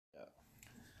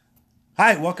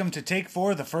Hi, welcome to Take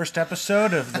 4, the first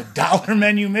episode of the Dollar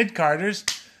Menu Mid-Carders.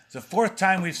 It's the fourth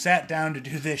time we've sat down to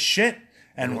do this shit.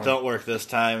 And if it don't work this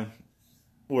time,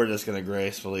 we're just going to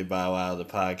gracefully bow out of the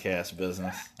podcast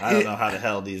business. I don't know how the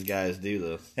hell these guys do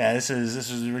this. Yeah, this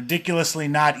is ridiculously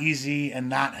not easy and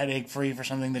not headache-free for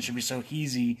something that should be so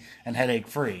easy and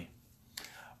headache-free.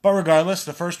 But regardless,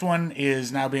 the first one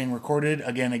is now being recorded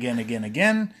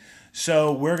again.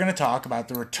 So we're going to talk about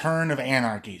the return of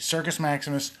Anarchy, Circus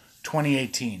Maximus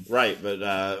 2018. Right,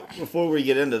 but before we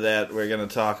get into that, we're going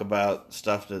to talk about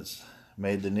stuff that's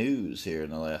made the news here in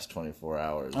the last 24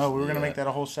 hours. Oh, we were going to make that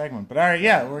a whole segment. But all right,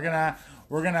 yeah, we're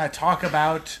going to talk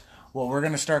about what we're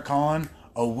going to start calling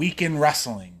a week in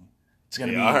wrestling. It's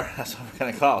going to be That's what we're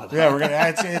going to call it. Yeah, we're going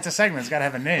to it's a segment. It's got to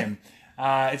have a name.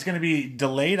 It's going to be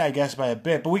delayed, I guess, by a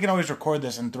bit, but we can always record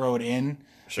this and throw it in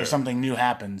if something new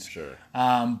happens. Sure.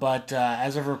 But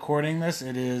as of recording this,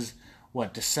 it is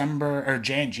it's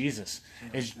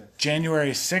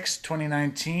January 6th,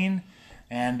 2019,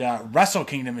 and Wrestle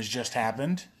Kingdom has just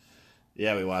happened.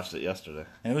 Yeah, we watched it yesterday.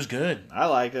 And it was good. I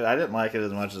liked it. I didn't like it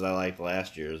as much as I liked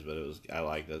last year's, but I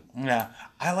liked it. Yeah.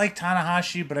 I like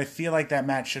Tanahashi, but I feel like that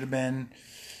match should have been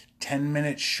 10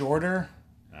 minutes shorter.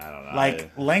 I don't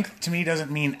know. Length to me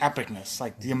doesn't mean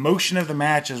epicness. The emotion of the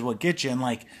match is what gets you. And,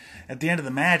 at the end of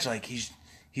the match,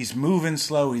 he's moving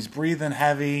slow, he's breathing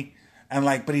heavy, and,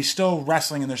 but he's still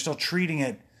wrestling, and they're still treating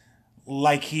it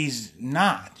like he's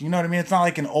not. You know what I mean? It's not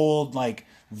like an old,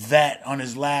 vet on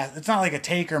his last... It's not like a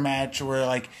Taker match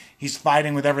where, he's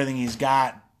fighting with everything he's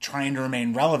got, trying to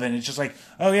remain relevant. It's just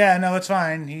oh, yeah, no, it's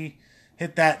fine. He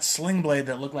hit that sling blade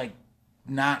that looked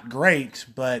not great,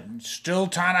 but still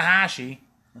Tanahashi.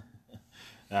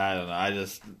 I don't know. I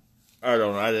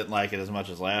don't know. I didn't like it as much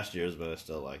as last year's, but I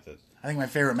still liked it. I think my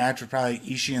favorite match was probably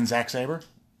Ishii and Zack Sabre.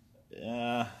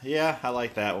 Yeah, I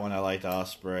like that one. I liked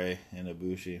Ospreay and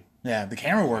Ibushi. Yeah, the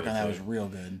camera work on that was real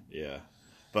good. Yeah.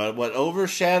 But what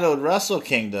overshadowed Wrestle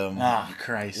Kingdom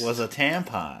was a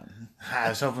tampon. I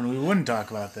was hoping we wouldn't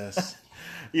talk about this.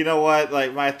 You know what?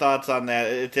 My thoughts on that,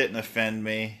 it didn't offend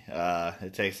me.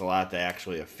 It takes a lot to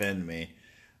actually offend me.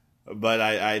 But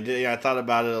I thought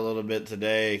about it a little bit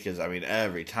today because,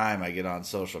 every time I get on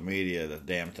social media, the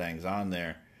damn thing's on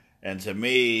there. And to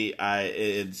me,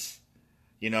 I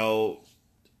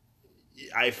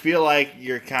feel like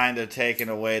you're kind of taking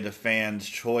away the fans'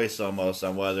 choice almost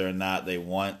on whether or not they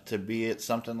want to be at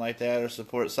something like that or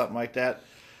support something like that.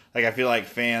 I feel like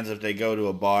fans, if they go to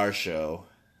a bar show,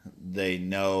 they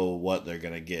know what they're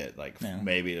going to get.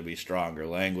 Maybe it'll be stronger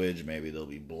language, maybe there'll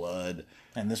be blood.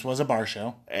 And this was a bar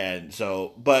show. And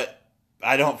so, but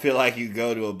I don't feel like you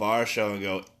go to a bar show and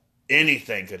go,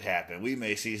 anything could happen. We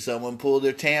may see someone pull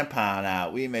their tampon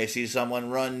out. We may see someone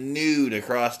run nude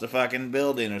across the fucking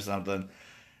building or something.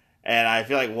 And I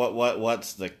feel like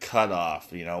what's the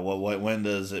cutoff? When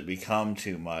does it become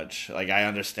too much? I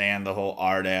understand the whole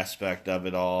art aspect of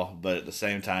it all, but at the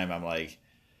same time, I'm like,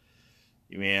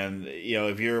 man,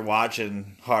 if you're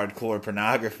watching hardcore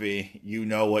pornography, you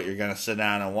know what you're going to sit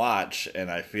down and watch.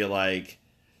 And I feel like,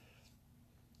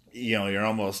 you're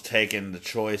almost taking the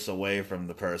choice away from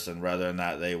the person whether or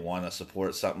not they want to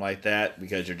support something like that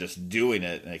because you're just doing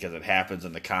it because it happens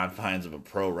in the confines of a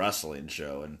pro wrestling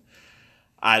show. And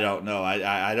I don't know.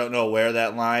 I don't know where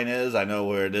that line is. I know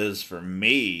where it is for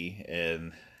me.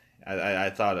 And I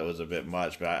thought it was a bit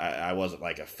much, but I wasn't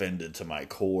offended to my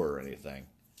core or anything.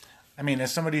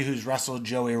 As somebody who's wrestled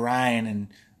Joey Ryan and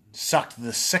sucked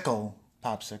the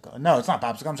popsicle. No, it's not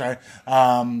popsicle. I'm sorry.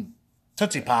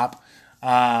 Tootsie Pop.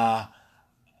 To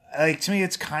me,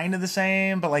 it's kind of the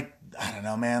same, but I don't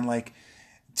know, man.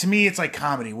 To me, it's like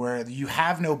comedy where you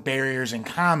have no barriers in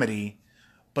comedy,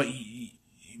 but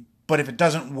if it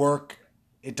doesn't work,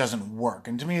 it doesn't work.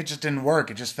 And to me, it just didn't work.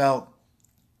 It just felt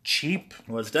cheap.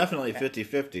 Well, it's definitely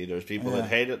 50-50. There's people that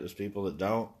hate it. There's people that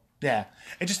don't. Yeah,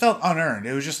 it just felt unearned.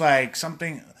 It was just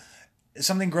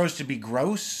something gross to be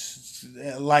gross,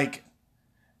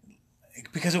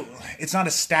 because it's not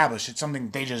established. It's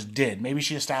something they just did. Maybe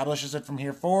she establishes it from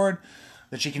here forward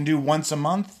that she can do once a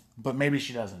month, but maybe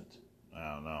she doesn't.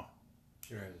 I don't know.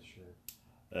 Sure.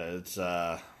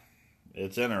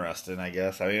 It's interesting, I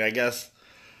guess.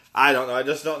 I don't know. I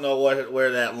just don't know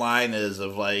where that line is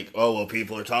of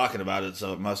people are talking about it,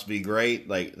 so it must be great.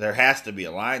 There has to be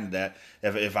a line to that.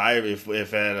 If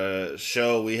at a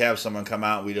show we have someone come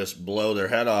out and we just blow their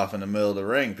head off in the middle of the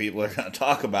ring, people are going to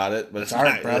talk about it. But it's art,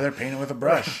 not, brother. Paint it with a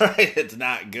brush. Right? It's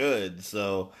not good.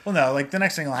 So no. The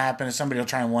next thing will happen is somebody will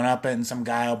try and one up it, and some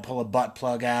guy will pull a butt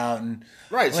plug out, and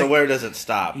right. So where does it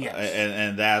stop? Yes.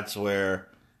 And that's where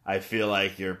I feel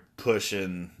like you're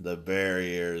pushing the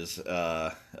barriers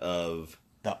of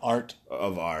The art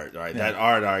of art, right? Yeah. That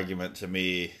art argument to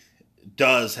me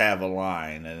does have a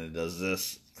line, and does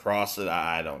this cross it?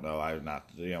 I don't know. I'm not,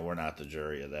 we're not the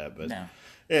jury of that, but No.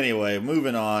 anyway,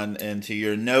 moving on into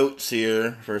your notes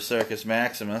here for Circus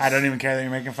Maximus. I don't even care that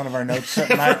you're making fun of our notes right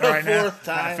now. Fourth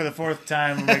time. For the fourth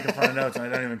time, we're making fun of notes, and I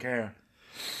don't even care.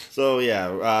 So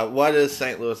yeah, what is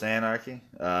St. Louis Anarchy?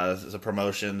 This is a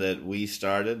promotion that we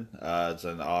started. It's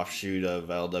an offshoot of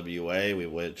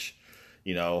LWA, which,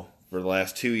 for the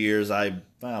last 2 years,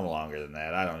 longer than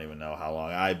that. I don't even know how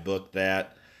long I booked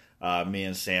that. Me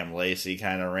and Sam Lacey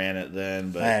kind of ran it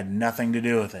then, but I had nothing to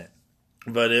do with it.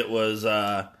 But it was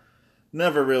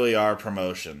never really our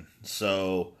promotion.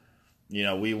 So,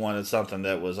 we wanted something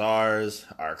that was ours.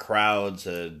 Our crowds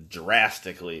had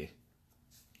drastically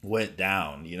went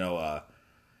down.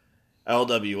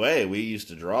 LWA, we used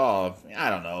to draw,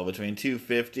 I don't know, between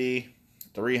 250,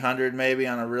 300 maybe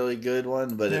on a really good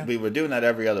one. But we were doing that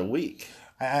every other week.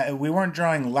 We weren't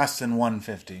drawing less than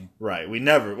 150. Right. We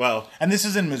never, And this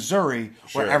is in Missouri,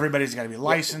 where everybody's got to be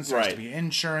licensed, there has to be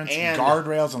insurance, and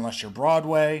guardrails, unless you're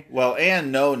Broadway. Well,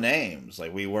 and no names.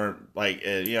 Like, we weren't,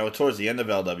 towards the end of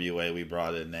LWA, we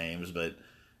brought in names, but,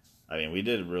 we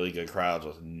did really good crowds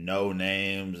with no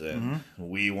names, and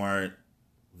we weren't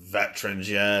veterans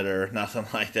yet or nothing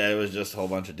like that. It was just a whole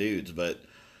bunch of dudes, but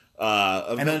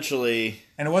eventually...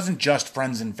 And it wasn't just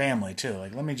friends and family, too.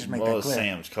 Like, let me just make that clear.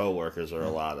 Sam's co-workers are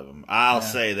a lot of them. I'll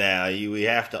say that. We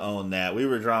have to own that. We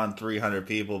were drawing 300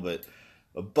 people, but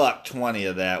 $120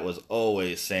 of that was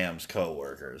always Sam's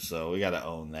co-workers. So we got to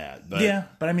own that.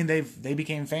 But, but they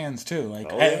became fans, too.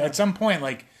 Like at some point,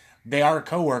 like, they are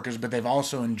co-workers, but they've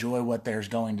also enjoyed what they're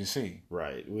going to see.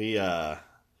 Right.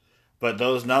 But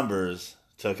those numbers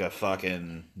took a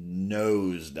fucking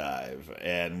nosedive,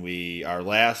 and our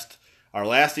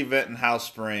last event in House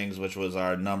Springs, which was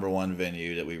our number one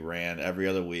venue that we ran every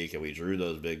other week, and we drew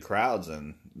those big crowds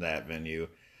in that venue.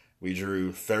 We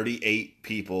drew 38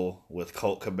 people with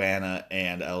Colt Cabana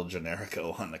and El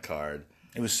Generico on the card.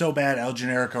 It was so bad El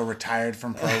Generico retired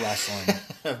from pro wrestling.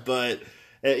 But,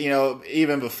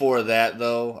 even before that,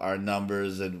 though, our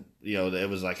numbers, and it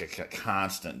was like a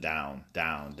constant down.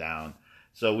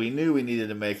 So we knew we needed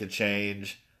to make a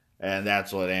change, and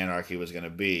that's what Anarchy was going to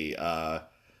be.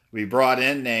 We brought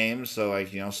in names, so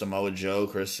Samoa Joe,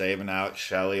 Chris Sabin, Alex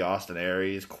Shelley, Austin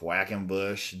Aries,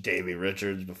 Quackenbush, Davey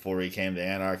Richards before he came to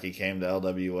Anarchy, came to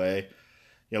LWA.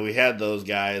 We had those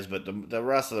guys, but the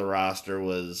rest of the roster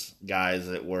was guys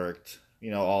that worked,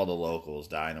 all the locals,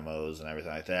 Dynamos and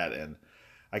everything like that. And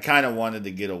I kind of wanted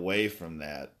to get away from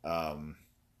that.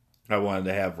 I wanted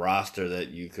to have roster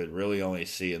that you could really only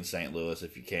see in St. Louis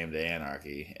if you came to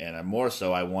Anarchy. And more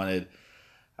so, I wanted...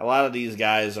 A lot of these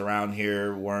guys around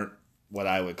here weren't what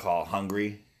I would call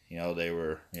hungry. They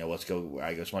were, let's go,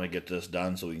 I just want to get this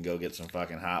done so we can go get some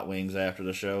fucking hot wings after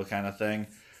the show kind of thing.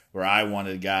 Where I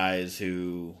wanted guys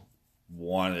who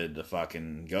wanted to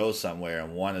fucking go somewhere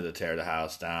and wanted to tear the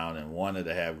house down and wanted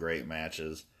to have great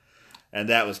matches. And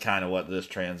that was kind of what this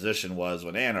transition was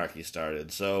when Anarchy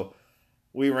started. So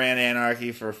we ran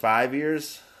Anarchy for 5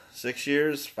 years, 6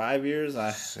 years, 5 years,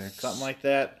 something like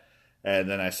that. And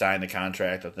then I signed a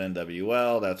contract with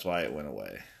NWL. That's why it went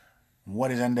away.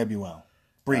 What is NWL?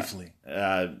 Briefly.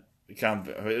 It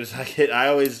was like I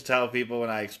always tell people when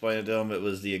I explain it to them, it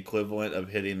was the equivalent of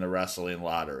hitting the wrestling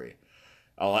lottery.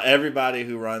 Everybody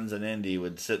who runs an indie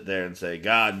would sit there and say,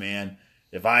 God, man,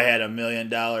 if I had $1 million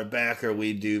backer,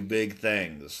 we'd do big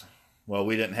things. Well,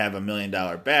 we didn't have $1 million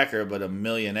backer, but a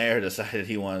millionaire decided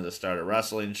he wanted to start a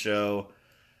wrestling show.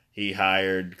 He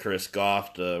hired Chris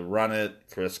Goff to run it.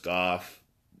 Chris Goff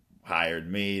hired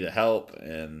me to help,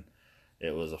 and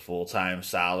it was a full-time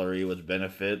salary with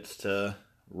benefits to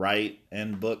write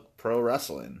and book pro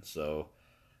wrestling. So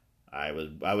I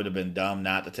would have been dumb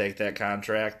not to take that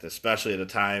contract, especially at a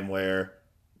time where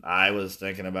I was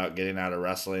thinking about getting out of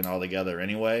wrestling altogether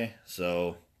anyway.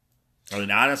 So,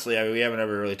 honestly, we haven't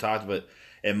ever really talked, but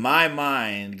in my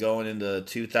mind, going into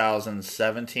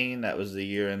 2017, that was the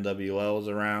year NWL was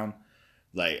around,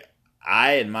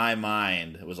 in my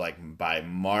mind, it was like by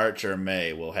March or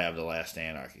May, we'll have the last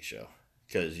Anarchy show.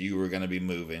 Because you were going to be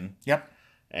moving. Yep.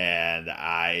 And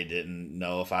I didn't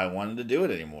know if I wanted to do it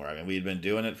anymore. We'd been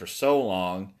doing it for so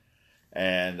long,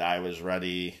 and I was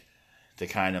ready to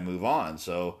kind of move on.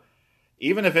 So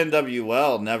even if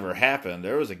NWL never happened,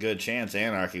 there was a good chance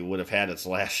Anarchy would have had its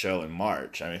last show in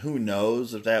March. Who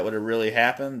knows if that would have really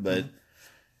happened, but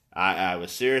I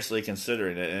was seriously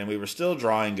considering it, and we were still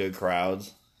drawing good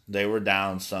crowds. They were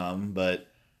down some, but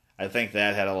I think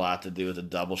that had a lot to do with the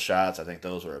double shots. I think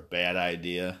those were a bad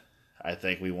idea. I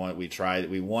think we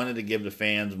wanted to give the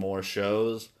fans more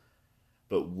shows,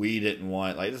 but we didn't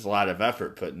want, like, there's a lot of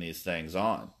effort putting these things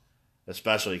on,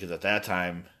 especially because at that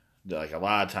time, like a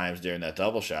lot of times during that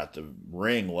double shot, the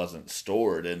ring wasn't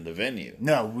stored in the venue.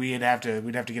 No, we'd have to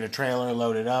get a trailer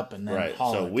loaded up and then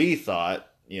haul So it. we thought,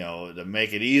 to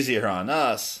make it easier on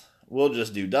us, we'll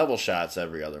just do double shots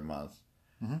every other month.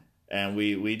 Mm-hmm. And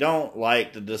we don't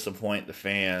like to disappoint the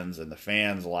fans, and the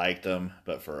fans liked them,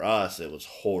 but for us it was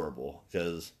horrible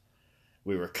because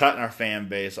we were cutting our fan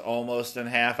base almost in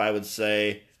half. I would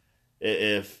say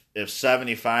if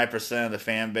 75% of the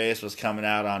fan base was coming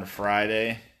out on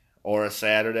Friday or a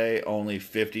Saturday, only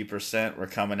 50% were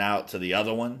coming out to the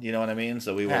other one. You know what I mean?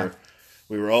 So we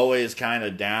were always kind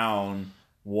of down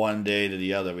one day to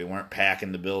the other. We weren't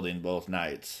packing the building both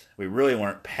nights. We really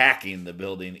weren't packing the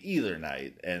building either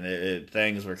night, and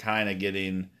things were kind of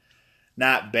getting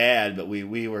not bad, but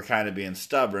we were kind of being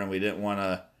stubborn. We didn't want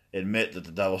to admit that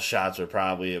the double shots were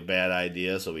probably a bad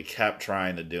idea, so we kept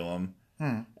trying to do them,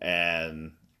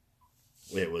 and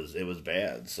it was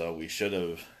bad. So we should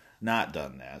have not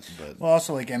done that. But Well,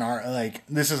 also, like, in our, like,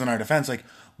 this isn't our defense. Like,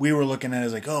 we were looking at it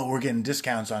as, like, oh, we're getting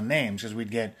discounts on names because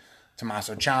we'd get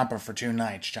Tommaso Ciampa for 2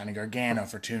 nights, Johnny Gargano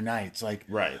for 2 nights. Like,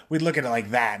 Right. We'd look at it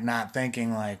like that, not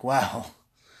thinking, like, wow,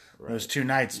 those 2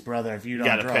 nights, brother, if you don't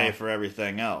you got to draw. pay for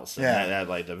everything else. And Yeah. that had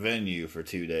like the venue for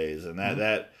 2 days, and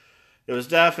that it was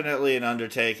definitely an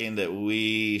undertaking that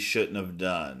we shouldn't have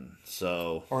done.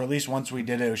 So Or at least once we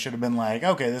did it, it should have been like,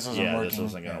 okay, this isn't working. this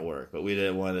wasn't going to work. But we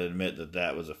didn't want to admit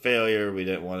that was a failure. We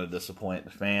didn't want to disappoint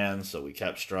the fans, so we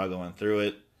kept struggling through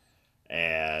it.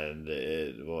 And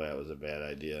that was a bad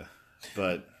idea.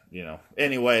 But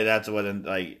anyway, that's what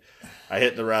I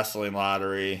hit the wrestling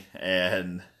lottery,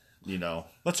 and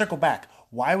Let's circle back.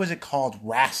 Why was it called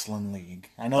Wrestling League?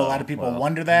 I know a lot of people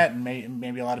wonder that, and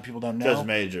maybe a lot of people don't know. Because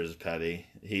Major's petty.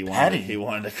 He wanted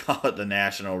to call it the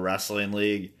National Wrestling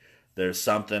League. There's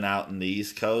something out in the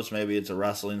East Coast. Maybe it's a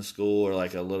wrestling school or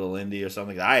like a little indie or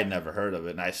something. I had never heard of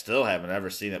it, and I still haven't ever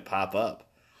seen it pop up.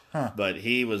 Huh. But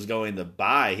he was going to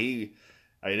buy.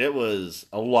 It was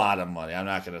a lot of money. I'm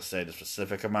not going to say the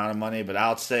specific amount of money, but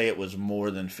I'll say it was more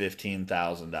than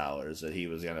 $15,000 that he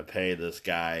was going to pay this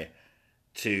guy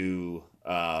to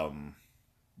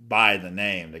buy the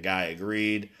name. The guy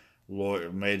agreed.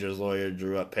 Major's lawyer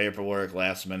drew up paperwork.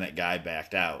 Last minute, guy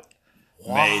backed out.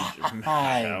 Why?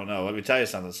 I don't know. Let me tell you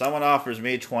something. Someone offers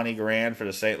me $20,000 for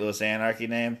the St. Louis Anarchy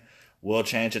name. We'll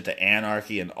change it to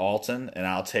Anarchy in Alton, and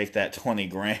I'll take that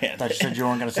 $20,000. I thought you said you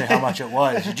weren't going to say how much it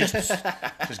was. You just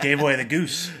gave away the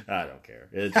goose. I don't care.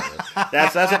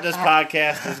 That's what this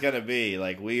podcast is going to be.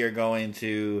 Like, we are going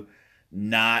to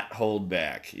not hold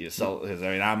back.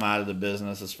 I'm out of the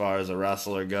business as far as a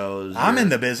wrestler goes. I'm in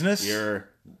the business. You're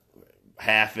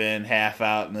half in, half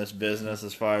out in this business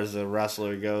as far as the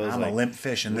wrestler goes. I'm a limp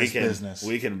fish in this business.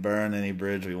 We can burn any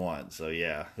bridge we want. So,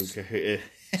 yeah.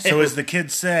 So, as the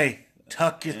kids say,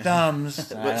 tuck your thumbs.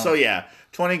 So, yeah,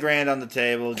 $20,000 on the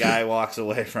table. Guy walks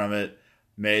away from it.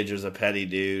 Major's a petty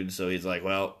dude. So, he's like,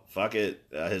 well, fuck it.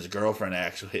 His girlfriend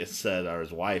actually had said, or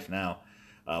his wife now,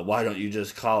 why don't you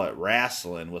just call it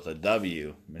wrestling with a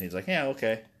W? And he's like, yeah,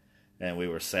 okay. And we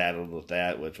were saddled with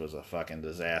that, which was a fucking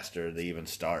disaster to even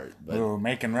start. But we were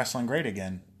making wrestling great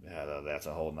again. Yeah, that's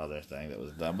a whole nother thing that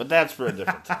was done. But that's for a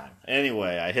different time.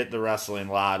 Anyway, I hit the wrestling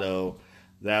lotto.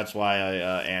 That's why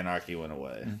Anarchy went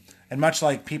away. And much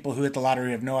like people who hit the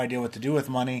lottery have no idea what to do with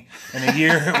money, in a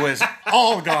year it was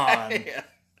all gone. Yeah.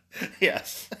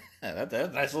 Yes. That's a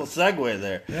nice little segue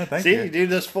there. Yeah, thank you. See, you do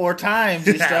this 4 times,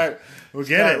 you start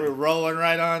rolling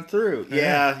right on through.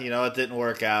 Yeah. It didn't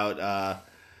work out.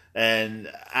 And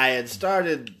I had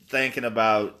started thinking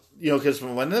about, because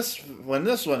when this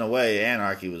went away,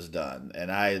 Anarchy was done. And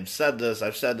I've said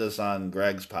this on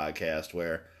Greg's podcast,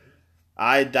 where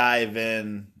I dive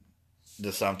in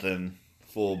to something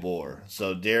full bore.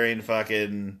 So during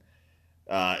fucking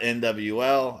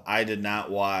NWL, I did not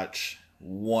watch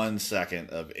 1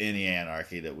 second of any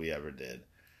Anarchy that we ever did.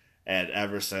 And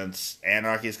ever since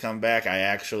Anarchy's come back,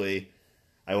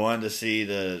 I wanted to see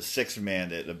the 6-man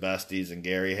that the Besties and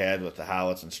Gary had with the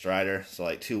Howitz and Strider. So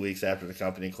like 2 weeks after the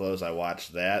company closed, I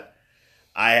watched that.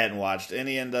 I hadn't watched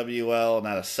any NWL,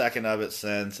 not a second of it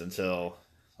since, until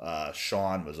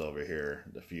Sean was over here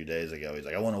a few days ago. He's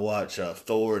like, I want to watch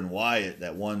Thor and Wyatt,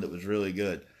 that one that was really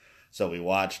good. So we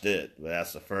watched it. But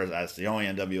that's the only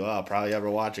NWL I'll probably ever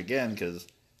watch again because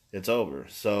it's over.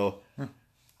 So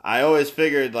I always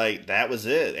figured like that was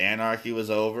it. Anarchy was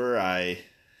over. I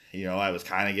was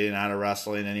kind of getting out of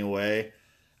wrestling anyway.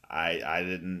 I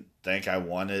didn't think I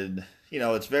wanted,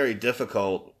 it's very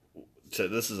difficult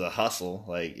this is a hustle.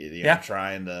 Like,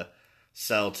 trying to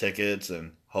sell tickets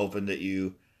and hoping that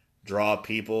you draw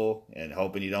people and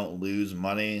hoping you don't lose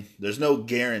money. There's no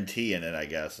guarantee in it, I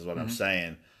guess, is what I'm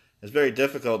saying. It's very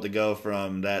difficult to go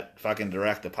from that fucking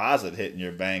direct deposit hitting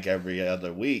your bank every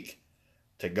other week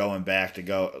to going back to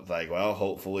go, like, well,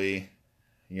 hopefully,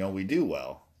 we do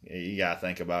well. You got to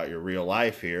think about your real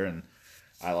life here, and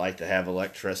I like to have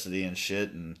electricity and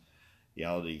shit, and,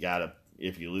 you got to,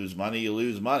 if you lose money, you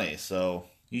lose money, so...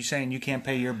 You saying you can't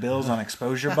pay your bills on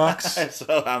exposure bucks?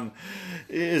 So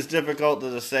it's difficult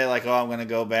to just say, like, oh, I'm going to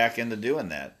go back into doing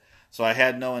that. So I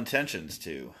had no intentions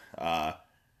to.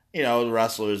 The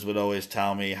wrestlers would always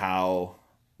tell me how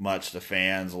much the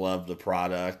fans loved the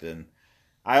product, and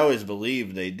I always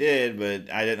believed they did, but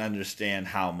I didn't understand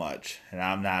how much. And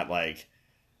I'm not, like,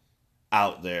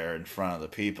 out there in front of the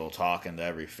people talking to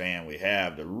every fan we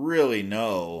have to really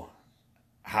know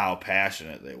how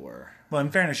passionate they were. Well, in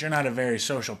fairness, you're not a very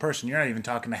social person. You're not even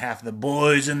talking to half the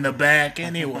boys in the back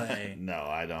anyway. No,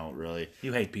 I don't really.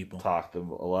 You hate people. Talk to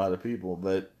a lot of people,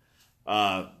 but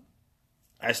I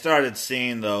started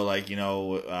seeing, though, like,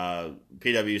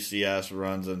 PWCS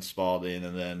runs in Spalding,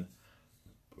 and then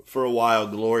for a while,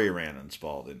 Glory ran in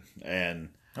Spalding. And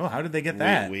oh, how did they get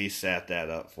that? We set that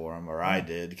up for them, or I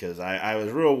did, because I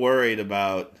was real worried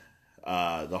about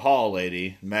the hall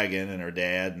lady, Megan, and her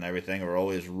dad and everything were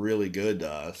always really good to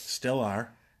us. Still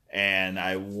are. And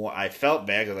I felt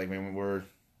bad because, like, when we're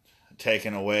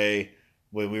taking away,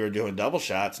 when we were doing double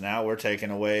shots, now we're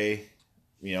taking away,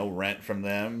 rent from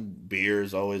them.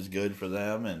 Beer's always good for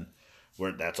them, and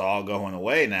that's all going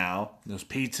away now. Those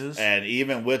pizzas. And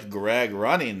even with Greg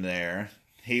running there,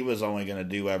 he was only going to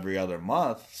do every other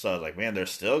month. So I was like, man, they're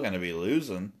still going to be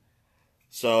losing.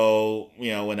 So,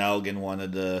 when Elgin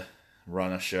wanted to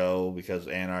run a show because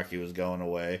Anarchy was going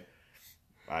away,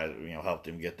 I helped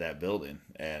him get that building.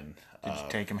 And did you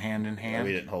take him hand in hand?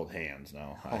 We didn't hold hands,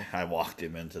 no. I walked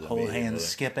him into the hold meeting. Hands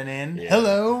skipping in. Yeah.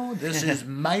 Hello, this is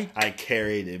Mike. I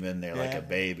carried him in there like a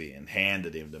baby and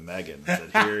handed him to Megan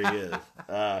and said, here he is.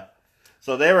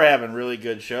 So they were having really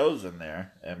good shows in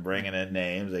there and bringing in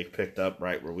names. They picked up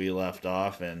right where we left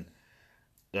off, and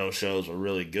those shows were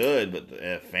really good, but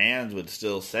fans would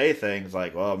still say things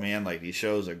like, well, man, like, these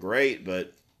shows are great,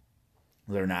 but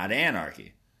they're not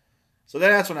Anarchy. So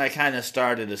that's when I kind of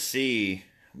started to see,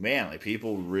 man, like,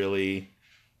 people really,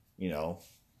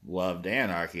 loved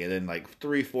Anarchy. And then, like,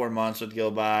 3-4 months would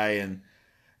go by, and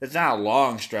it's not a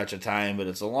long stretch of time, but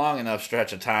it's a long enough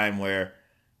stretch of time where,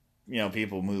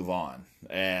 people move on.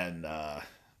 And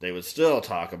they would still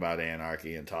talk about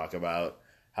Anarchy and talk about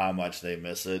how much they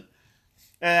miss it.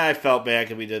 And I felt bad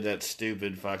because we did that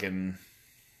stupid fucking...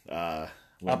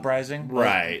 Uprising?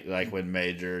 Right. Like when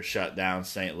Major shut down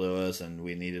St. Louis and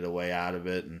we needed a way out of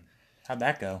it. And how'd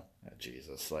that go?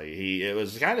 Jesus. Like, it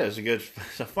was kind of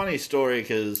it's a funny story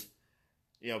because,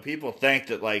 people think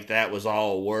that, like, that was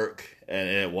all work, and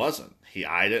it wasn't.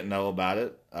 I didn't know about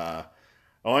it. The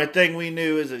only thing we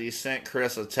knew is that he sent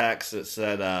Chris a text that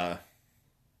said,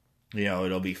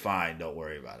 it'll be fine. Don't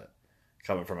worry about it.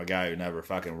 Coming from a guy who never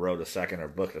fucking wrote a second or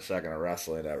booked a second of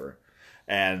wrestling ever.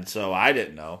 And so I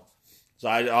didn't know. So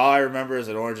all I remember is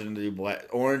that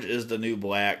Orange is the New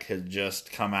Black had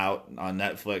just come out on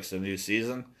Netflix, the new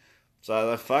season. So I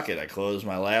thought, fuck it. I closed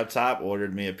my laptop,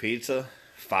 ordered me a pizza,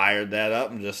 fired that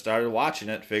up, and just started watching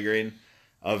it, figuring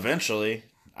eventually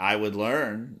I would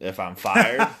learn if I'm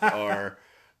fired or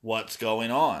what's going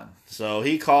on. So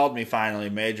he called me finally.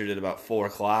 Major did about 4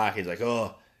 o'clock. He's like,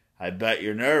 oh, I bet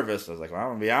you're nervous. I was like, well, I'm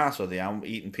going to be honest with you. I'm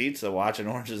eating pizza, watching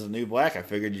Orange is the New Black. I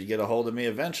figured you'd get a hold of me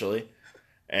eventually.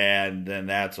 And then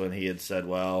that's when he had said,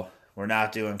 well, we're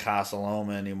not doing Casa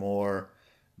Loma anymore,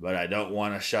 but I don't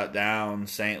want to shut down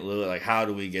St. Louis. Like, how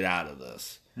do we get out of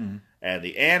this? Mm-hmm. And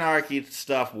the Anarchy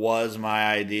stuff was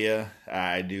my idea.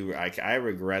 I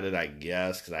regret it, I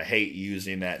guess, because I hate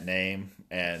using that name.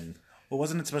 And well,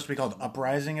 wasn't it supposed to be called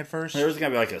Uprising at first? There was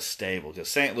going to be like a stable, because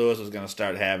St. Louis was going to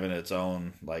start having its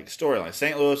own like storyline.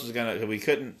 St. Louis was going to, we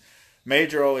couldn't,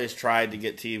 Major always tried to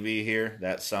get TV here.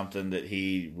 That's something that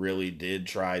he really did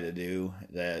try to do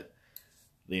that,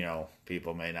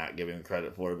 people may not give him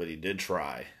credit for, but he did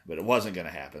try, but it wasn't going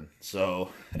to happen. So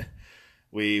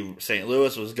St.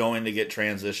 Louis was going to get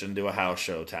transitioned to a house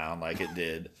show town like it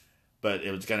did. But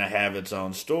it was going to have its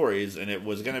own stories, and it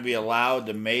was going to be allowed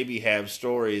to maybe have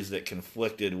stories that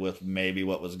conflicted with maybe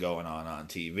what was going on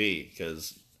TV,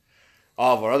 because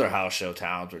all of our other house show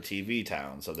towns were TV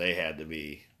towns, so they had to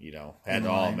be, had to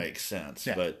all make sense.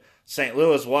 Yeah. But St.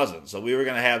 Louis wasn't, so we were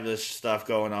going to have this stuff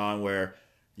going on where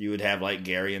you would have like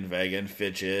Gary and Vega and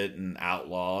Fidget and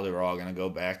Outlaw. They were all going to go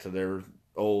back to their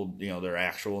old, their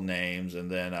actual names, and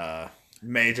then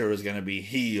Major was going to be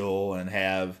heel and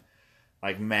have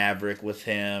like Maverick with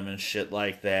him and shit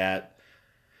like that.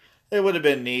 It would have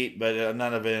been neat, but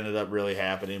none of it ended up really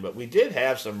happening. But we did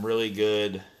have some really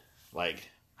good, like,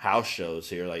 house shows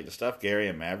here. Like, the stuff Gary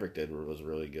and Maverick did was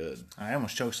really good. I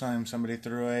almost chokeslammed somebody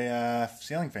through a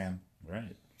ceiling fan.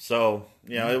 Right. So,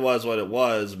 it was what it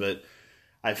was, but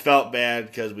I felt bad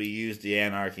because we used the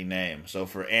Anarchy name. So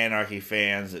for Anarchy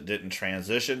fans that didn't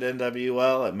transition to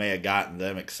NWL, it may have gotten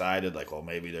them excited, like, well,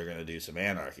 maybe they're going to do some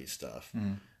Anarchy stuff.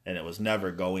 Mm. And it was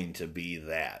never going to be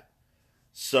that.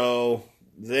 So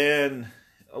then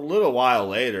a little while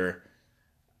later,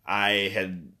 I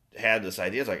had this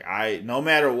idea. It's like, no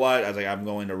matter what, I was like, I'm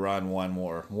going to run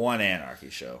one Anarchy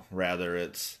show. Rather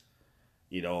it's,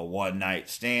 a one-night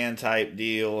stand type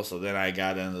deal. So then I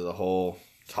got into the whole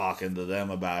talking to them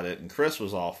about it, and Chris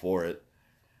was all for it.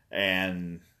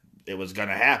 And it was going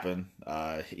to happen.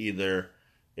 Either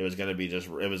it was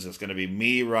just going to be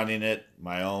me running it,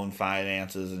 my own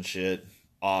finances and shit,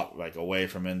 away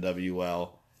from NWL.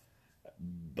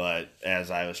 But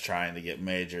as I was trying to get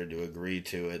Major to agree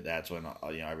to it, that's when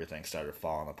everything started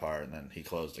falling apart, and then he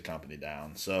closed the company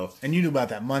down. So, and you knew about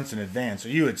that months in advance, so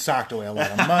you had socked away a lot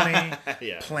of money,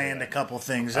 planned a couple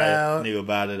things out. I knew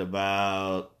about it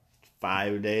about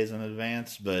 5 days in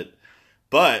advance, but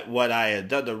what I had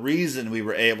done, the reason we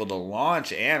were able to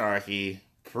launch Anarchy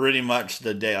pretty much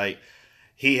the day, like,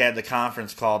 he had the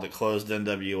conference call that closed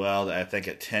NWL, I think,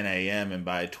 at 10 a.m., and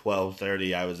by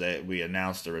 12:30, we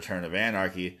announced the return of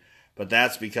Anarchy. But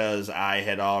that's because I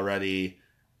had already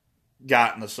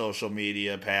gotten the social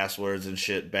media passwords and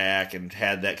shit back and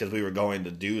had that, because we were going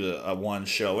to do a one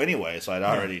show anyway, so I'd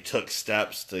already took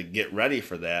steps to get ready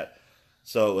for that.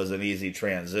 So it was an easy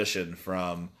transition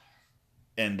from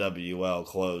NWL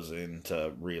closing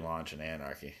to relaunching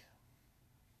Anarchy.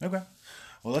 Okay.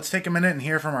 Well, let's take a minute and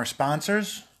hear from our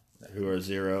sponsors. Who are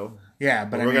zero. Yeah,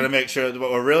 but we're going to make sure, what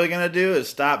we're really going to do is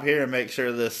stop here and make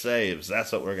sure this saves.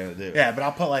 That's what we're going to do. Yeah, but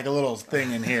I'll put like a little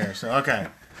thing in here. So, okay.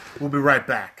 We'll be right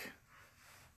back.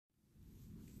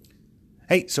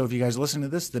 Hey, so if you guys listen to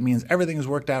this, that means everything has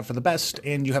worked out for the best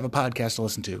and you have a podcast to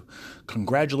listen to.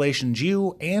 Congratulations,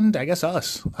 you, and I guess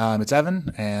us. It's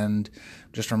Evan, and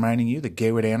just reminding you that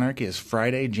Gateway to Anarchy is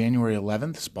Friday, January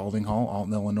 11th, Spalding Hall,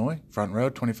 Alton, Illinois. Front row,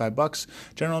 $25.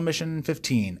 General admission,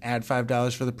 $15. Add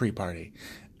 $5 for the pre-party.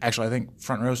 Actually, I think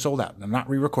front row sold out. I'm not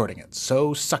re-recording it,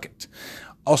 so suck it.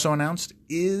 Also announced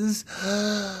is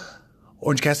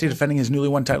Orange Cassidy defending his newly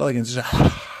won title against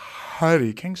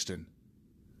Eddie Kingston.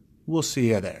 We'll see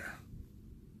you there.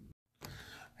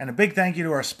 And a big thank you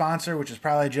to our sponsor, which is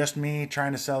probably just me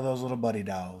trying to sell those little buddy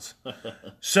dolls.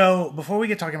 So, before we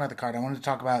get talking about the card, I wanted to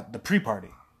talk about the pre-party.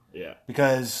 Yeah.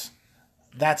 Because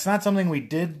that's not something we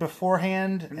did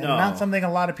beforehand, and not something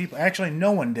a lot of people, actually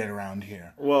no one did around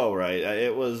here. Well, right.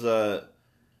 It was,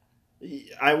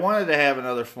 I wanted to have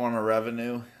another form of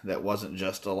revenue that wasn't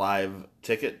just a live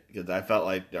ticket, because I felt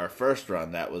like our first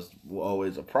run, that was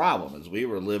always a problem, is we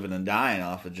were living and dying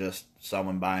off of just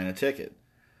someone buying a ticket.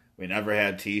 We never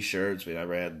had T-shirts. We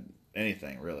never had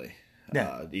anything, really.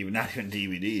 Yeah. Not even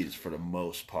DVDs for the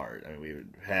most part. I mean, we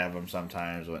would have them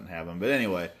sometimes, wouldn't have them. But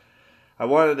anyway, I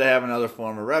wanted to have another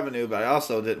form of revenue, but I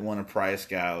also didn't want to price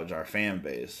gouge our fan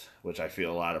base, which I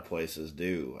feel a lot of places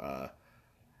do.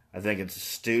 I think it's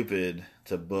stupid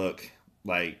to book,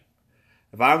 like,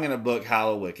 if I'm going to book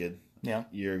Hollow Wicked,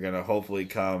 you're going to hopefully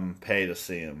come pay to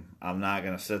see him. I'm not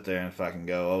going to sit there and fucking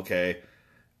go, okay,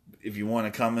 if you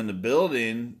want to come in the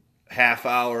building half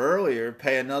hour earlier,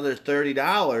 pay another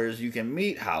 $30, you can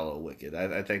meet Hollow Wicked.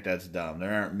 I think that's dumb.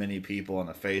 There aren't many people on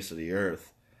the face of the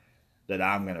earth that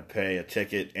I'm going to pay a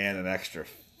ticket and an extra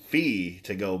fee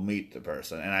to go meet the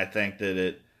person. And I think that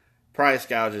it price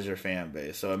gouges your fan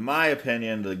base. So in my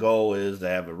opinion, the goal is to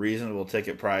have a reasonable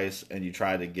ticket price and you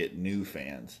try to get new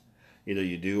fans. Either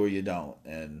you do or you don't.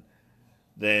 And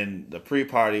then the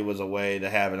pre-party was a way to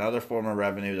have another form of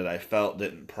revenue that I felt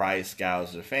didn't price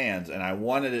gouge the fans. And I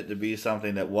wanted it to be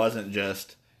something that wasn't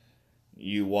just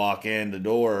you walk in the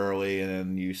door early and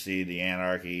then you see the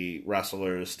Anarchy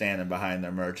wrestlers standing behind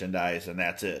their merchandise and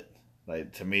that's it.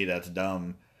 Like, to me, that's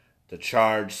dumb to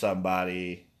charge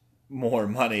somebody more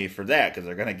money for that, because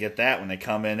they're going to get that when they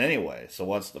come in anyway. So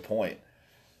what's the point?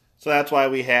 So that's why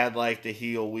we had like the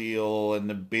heel wheel and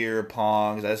the beer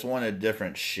pongs. I just wanted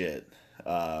different shit.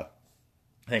 I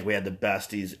think we had the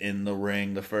besties in the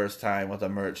ring the first time with a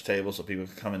merch table so people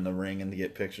could come in the ring and to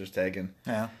get pictures taken.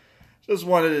 Yeah. Just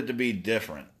wanted it to be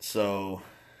different. So,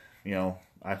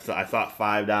 I thought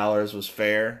 $5 was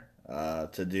fair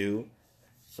to do.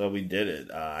 So we did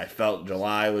it. I felt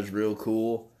July was real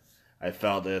cool. I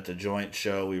felt that at the joint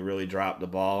show we really dropped the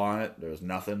ball on it. There was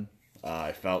nothing.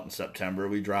 I felt in September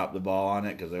we dropped the ball on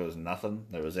it because there was nothing.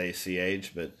 There was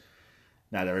ACH, but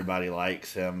not everybody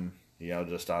likes him,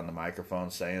 just on the microphone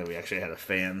saying that. We actually had a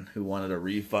fan who wanted a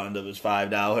refund of his $5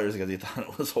 because he thought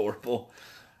it was horrible.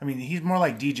 I mean, he's more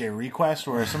like DJ Request,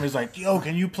 where somebody's like, yo,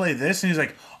 can you play this? And he's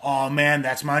like, oh, man,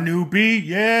 that's my new beat,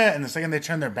 yeah. And the second they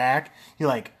turn their back, he,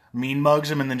 like, mean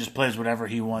mugs him and then just plays whatever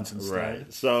he wants instead.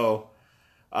 Right. So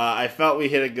I felt we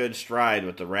hit a good stride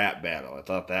with the rap battle. I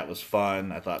thought that was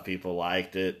fun. I thought people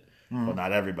liked it. Well,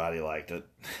 not everybody liked it.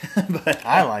 But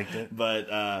I liked it.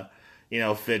 But,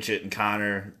 Fitchett and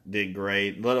Connor did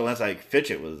great. Little less like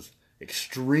Fitchett was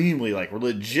extremely, like,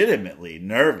 legitimately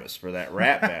nervous for that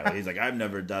rap battle. He's like, I've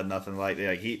never done nothing like that.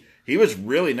 Like, he was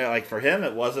really, like, for him,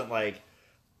 it wasn't like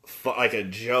a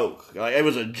joke. Like, it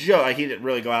was a joke. Like, he didn't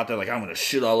really go out there like, I'm going to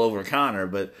shit all over Connor,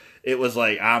 but it was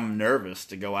like, I'm nervous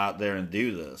to go out there and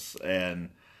do this. And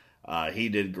he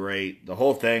did great. The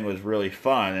whole thing was really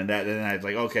fun. And then I was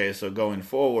like, okay, so going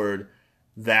forward,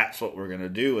 that's what we're going to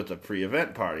do with the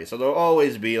pre-event party. So there'll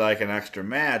always be like an extra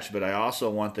match, but I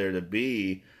also want there to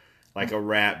be like a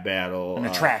rap battle. An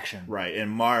attraction. Right. In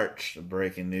March,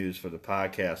 breaking news for the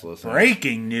podcast listeners.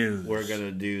 Breaking news. We're going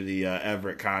to do the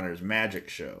Everett Connors Magic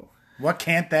Show. What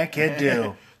can't that kid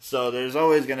do? So there's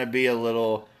always going to be a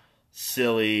little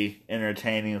silly,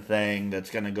 entertaining thing that's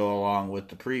going to go along with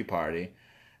the pre-party.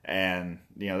 And,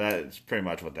 that's pretty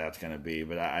much what that's going to be.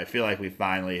 But I feel like we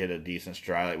finally hit a decent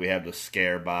stride. Like, we have the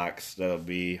scare box that'll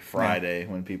be Friday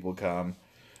when people come.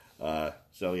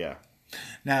 So, yeah.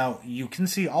 Now, you can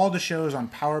see all the shows on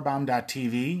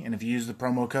powerbomb.tv, and if you use the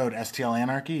promo code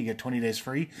STLAnarchy, you get 20 days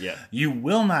free. Yeah. You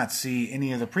will not see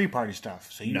any of the pre-party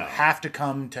stuff, so you have to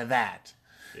come to that.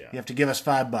 Yeah. You have to give us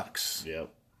 $5. Yep.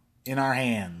 In our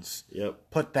hands.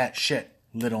 Yep. Put that shit,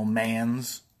 little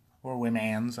mans, or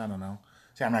womans, I don't know.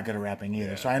 See, I'm not good at rapping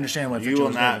either, so I understand what you will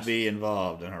not be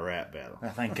involved in a rap battle. Oh,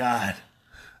 thank God.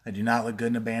 I do not look good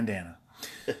in a bandana.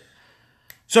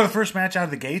 So the first match out of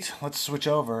the gate, let's switch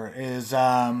over, is... wait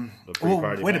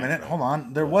a minute, hold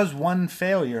on. There was one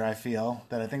failure, I feel,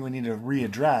 that I think we need to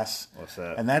readdress. What's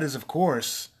that? And that is, of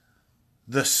course,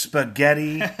 the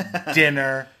Spaghetti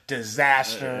Dinner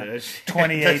Disaster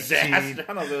 2018. Disaster?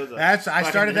 I don't know I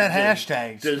started that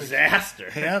hashtag.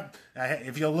 Disaster. Yep.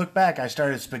 If you'll look back, I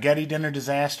started Spaghetti Dinner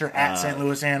Disaster at St.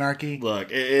 Louis Anarchy. Look.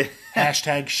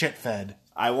 Hashtag shitfed.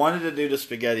 I wanted to do the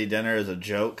Spaghetti Dinner as a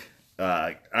joke.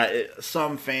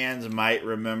 Some fans might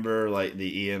remember like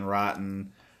the Ian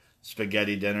Rotten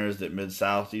spaghetti dinners that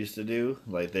Mid-South used to do.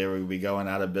 Like, they would be going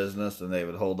out of business and they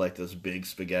would hold like this big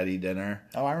spaghetti dinner.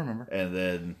 Oh, I remember. And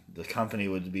then the company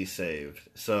would be saved.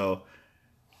 So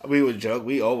we would joke.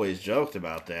 We always joked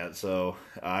about that. So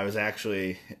I was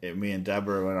actually, me and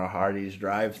Deborah went on Hardee's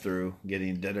drive-through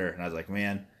getting dinner. And I was like,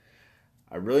 man,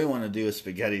 I really want to do a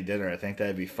spaghetti dinner. I think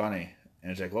that'd be funny.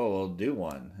 And it's like, well, we'll do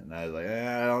one. And I was like,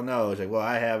 I don't know. It's like,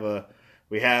 well,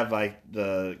 we have like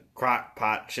the crock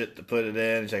pot shit to put it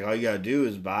in. It's like, all you gotta do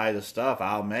is buy the stuff.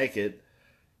 I'll make it.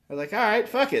 I was like, all right,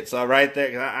 fuck it. So right there,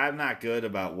 cause I'm not good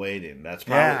about waiting. That's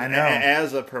probably, I know.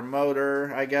 As a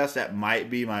promoter, I guess that might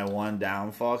be my one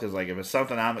downfall. Cause like if it's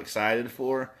something I'm excited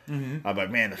for, I'm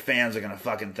like, man, the fans are gonna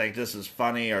fucking think this is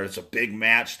funny, or it's a big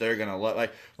match. They're gonna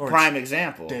like prime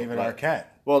example, David Arquette.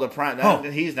 Well,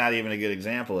 he's not even a good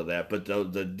example of that, but the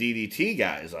DDT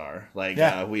guys are.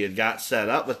 Like, we had got set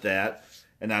up with that,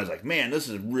 and I was like, man, this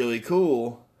is really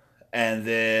cool. And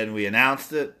then we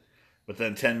announced it, but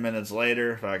then 10 minutes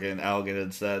later, fucking Elgin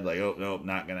had said, like, oh, nope,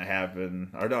 not going to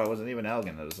happen. Or no, it wasn't even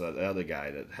Elgin. It was the other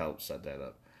guy that helped set that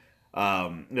up.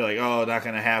 They're like, oh, not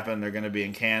going to happen. They're going to be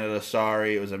in Canada.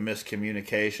 Sorry, it was a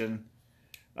miscommunication.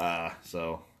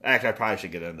 So... Actually, I probably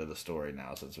should get into the story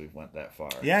now since we've went that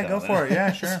far. Yeah, go for it.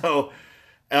 Yeah, sure. So,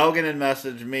 Elgin had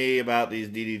messaged me about these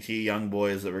DDT young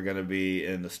boys that were going to be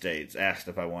in the States, asked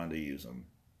if I wanted to use them.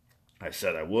 I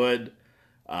said I would.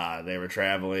 They were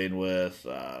traveling with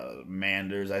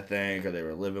Manders, I think, or they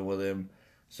were living with him.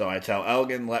 So I tell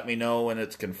Elgin, let me know when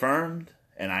it's confirmed,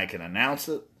 and I can announce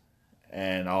it,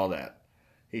 and all that.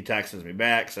 He texts me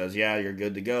back, says, yeah, you're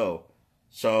good to go.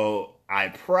 So... I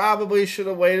probably should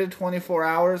have waited 24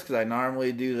 hours because I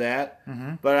normally do that,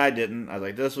 but I didn't. I was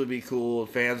like, this would be cool.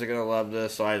 Fans are going to love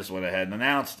this, so I just went ahead and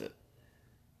announced it.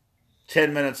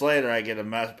 10 minutes later, I get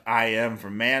a IM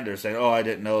from Mander saying, oh, I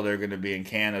didn't know they're going to be in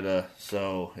Canada,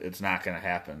 so it's not going to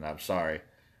happen. I'm sorry.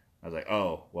 I was like,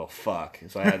 oh, well, fuck.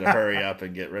 So I had to hurry up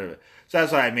and get rid of it. So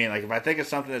that's what I mean. Like, if I think it's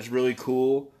something that's really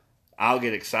cool, I'll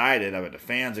get excited. I mean, the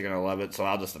fans are going to love it, so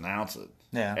I'll just announce it.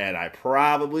 Yeah. And I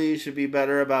probably should be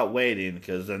better about waiting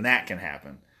because then that can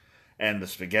happen. And the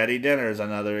spaghetti dinner is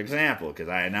another example because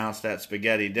I announced that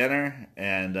spaghetti dinner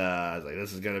and I was like,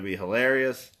 this is going to be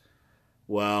hilarious.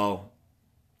 Well,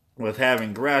 with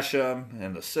having Gresham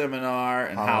and the seminar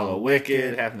and Hollow Hollow Wicked,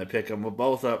 Wicked. having to pick them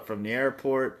both up from the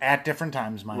airport, At different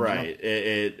times, mind you. right?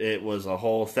 It was a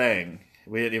whole thing.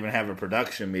 We didn't even have a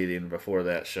production meeting before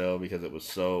that show because it was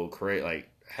so crazy, like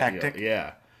Hectic.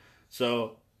 yeah.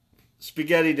 So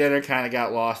spaghetti dinner kind of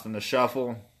got lost in the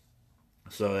shuffle,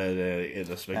 so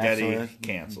the spaghetti Absolutely.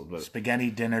 canceled. But Spaghetti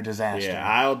dinner disaster. yeah,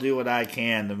 I'll do what I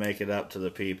can to make it up to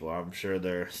the people. I'm sure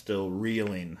they're still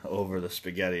reeling over the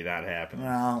spaghetti not happening.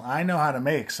 Well, I know how to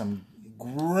make some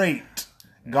great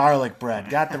garlic bread.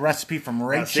 Got the recipe from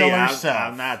Rachel herself.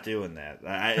 I'm not doing that.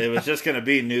 It was just going to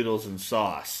be noodles and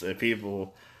sauce.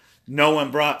 No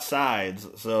one brought sides,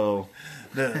 so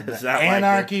The it's not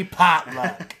anarchy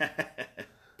potluck.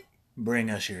 Bring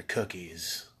us your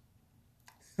cookies.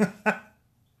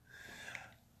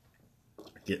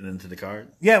 Getting into the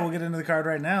card. Yeah, we'll get into the card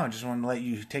right now. I just wanted to let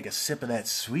you take a sip of that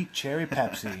sweet cherry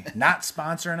Pepsi. Not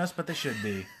sponsoring us, but they should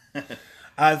be.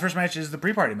 The first match is the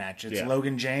pre-party match. It's Yeah.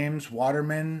 Logan James,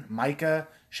 Waterman, Micah,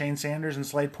 Shane Sanders, and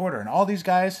Slade Porter. And all these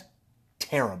guys,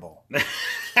 terrible.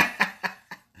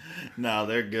 No,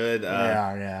 they're good. They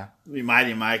are, yeah.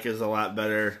 Mighty Mike is a lot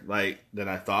better than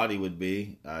I thought he would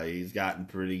be. He's gotten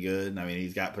pretty good. I mean,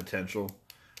 he's got potential.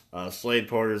 Slade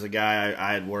Porter's a guy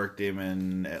I had worked him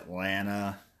in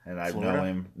Atlanta, and I Florida? know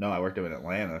him. No, I worked him in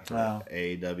Atlanta for Oh.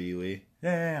 AWE.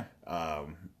 Yeah.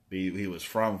 He was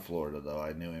from Florida though.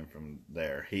 I knew him from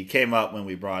there. He came up when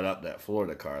we brought up that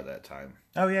Florida car that time.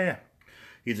 Oh, yeah.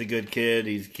 He's a good kid.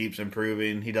 He keeps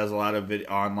improving. He does a lot of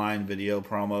online video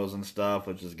promos and stuff,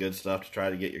 which is good stuff to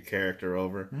try to get your character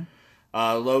over.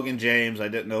 Mm-hmm. Logan James, I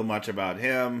didn't know much about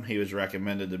him. He was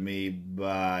recommended to me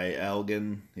by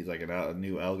Elgin. He's like a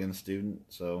new Elgin student,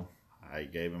 so I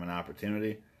gave him an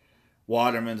opportunity.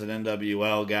 Waterman's an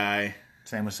NWL guy,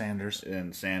 Same with Sanders.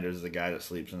 and Sanders is the guy that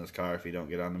sleeps in his car if you don't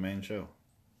get on the main show.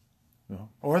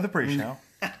 Or the pre-show.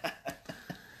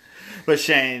 But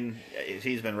Shane,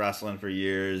 he's been wrestling for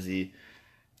years.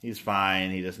 He's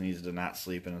fine. He just needs to not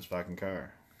sleep in his fucking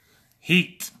car.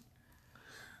 Heat.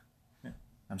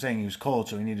 I'm saying he was cold,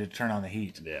 so he needed to turn on the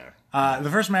heat. Yeah.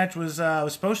 The first match was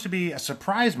supposed to be a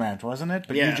surprise match, wasn't it?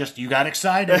 But Yeah. you got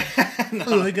excited.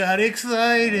 I got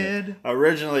excited.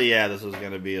 Originally, yeah, this was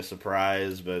going to be a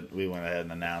surprise, but we went ahead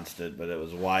and announced it. But it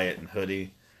was Wyatt and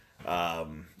Hoodie.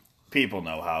 People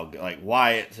know how,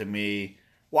 Wyatt to me,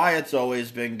 Wyatt's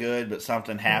always been good, but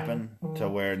something happened to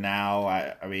where now,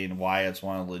 I mean, Wyatt's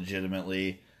one of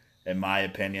legitimately, in my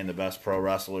opinion, the best pro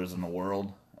wrestlers in the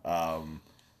world.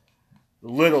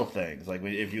 Little things,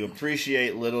 if you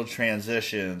appreciate little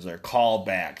transitions or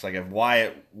callbacks, if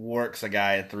Wyatt works a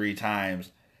guy 3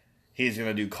 times, he's going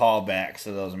to do callbacks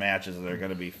to those matches that are going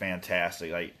to be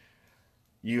fantastic.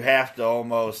 You have to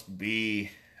almost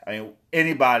be... I mean,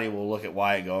 anybody will look at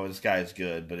Wyatt and go, oh, this guy's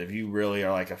good. But if you really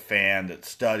are a fan that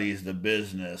studies the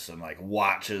business and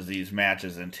watches these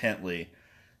matches intently,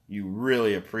 you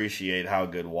really appreciate how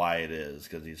good Wyatt is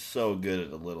because he's so good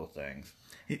at the little things.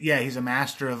 Yeah, he's a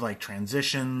master of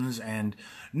transitions and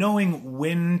knowing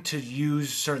when to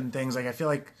use certain things. I feel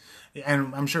like,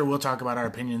 and I'm sure we'll talk about our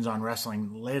opinions on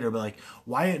wrestling later, but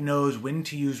Wyatt knows when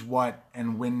to use what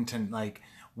and when to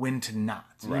not.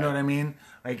 You know what I mean?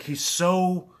 He's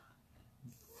so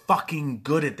fucking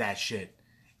good at that shit.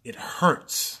 It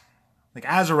hurts.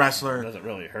 As a wrestler... It doesn't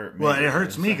really hurt me. Well, it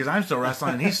hurts me because I'm still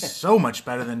wrestling, and he's so much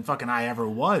better than fucking I ever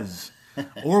was.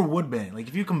 Or would be.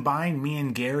 If you combine me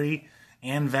and Gary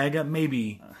and Vega,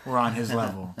 maybe we're on his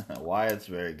level. Wyatt's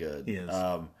very good. He is.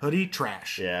 Hoodie,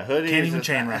 trash. Yeah, Hoodie can't is even just-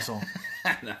 chain wrestle.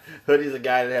 Hoodie's a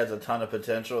guy that has a ton of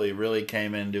potential. He really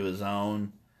came into his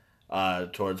own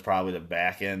towards probably the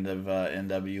back end of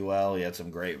NWL. He had some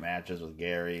great matches with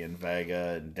Gary and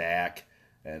Vega and Dak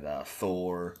and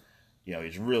Thor.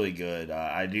 He's really good.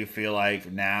 I do feel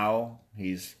like now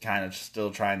he's kind of still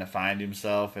trying to find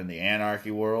himself in the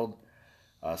anarchy world.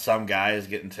 Some guys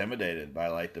get intimidated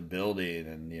by the building,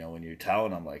 and when you're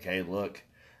telling them hey, look,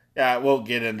 yeah, we'll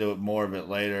get into it more of it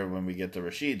later when we get to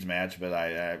Rashid's match. But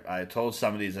I told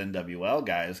some of these NWL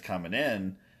guys coming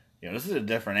in, this is a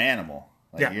different animal.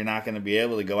 You're not going to be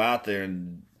able to go out there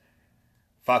and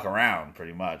fuck around.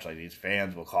 Pretty much, these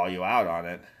fans will call you out on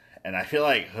it, and I feel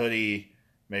like Hoodie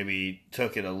maybe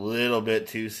took it a little bit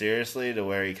too seriously to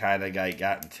where he kind of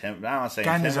got intimidated. I don't want to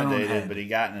say intimidated, but he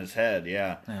got in his head.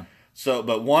 Yeah. So,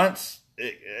 but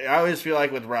I always feel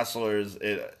like with wrestlers,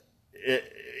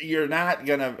 you're not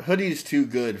gonna. Hoodie's too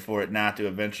good for it not to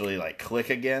eventually click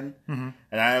again. Mm-hmm.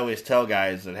 And I always tell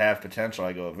guys that have potential,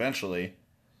 I go, eventually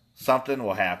something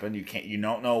will happen. You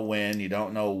don't know when, you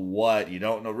don't know what, you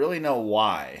don't really know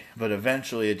why, but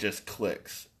eventually it just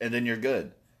clicks, and then you're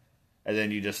good. and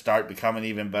then you just start becoming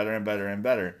even better and better and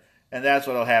better. And that's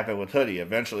what'll happen with Hoodie.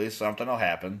 Eventually, something will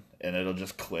happen, and it'll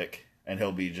just click, and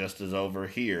he'll be just as over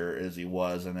here as he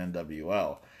was in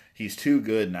NWL. He's too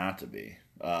good not to be.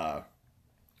 But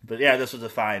yeah, this was a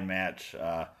fine match.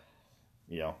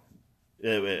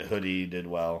 Hoodie did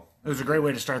well. It was a great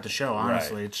way to start the show,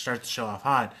 honestly. Right. It starts the show off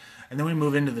hot. And then we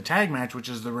move into the tag match, which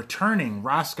is the returning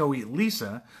Roscoe Eat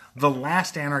Lisa, the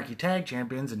last Anarchy Tag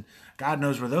Champions, and God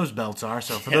knows where those belts are.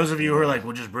 So for those of you who are like,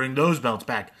 we'll just bring those belts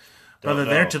back. Brother,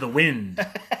 they're to the wind.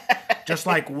 Just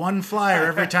like one flyer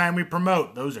every time we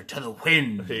promote, those are to the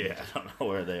wind. Yeah, I don't know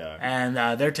where they are. And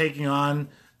they're taking on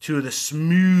two of the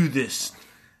smoothest.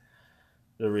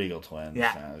 The Regal Twins.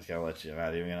 Yeah. I'm just gonna let you. I'm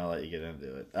not even gonna let you get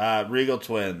into it. Regal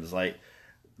Twins, like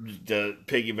the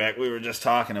piggyback we were just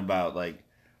talking about. Like,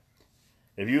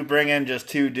 if you bring in just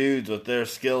two dudes with their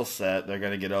skill set, they're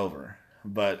gonna get over.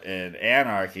 But in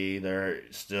Anarchy, they're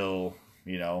still,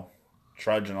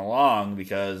 trudging along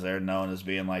because they're known as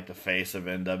being like the face of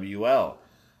NWL.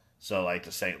 So like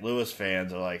the St. Louis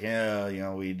fans are like, we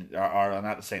are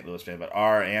not the St. Louis fan, but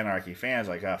our Anarchy fans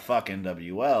are like, fuck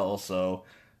NWL, so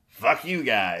fuck you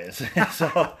guys.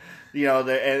 So,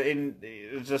 and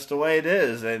it's just the way it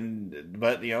is.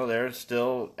 But they're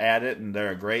still at it, and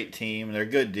they're a great team. They're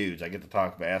good dudes. I get to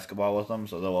talk basketball with them,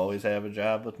 so they'll always have a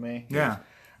job with me. Yeah.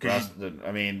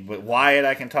 With Wyatt,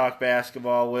 I can talk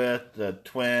basketball with. The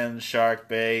Twins,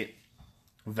 Sharkbait,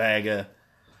 Vega.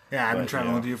 Yeah, I've been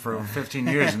traveling with you for 15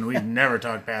 years, and we've never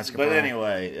talked basketball. But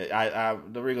anyway,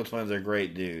 the Regal Twins are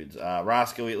great dudes.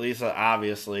 Roscoe Eat Lisa,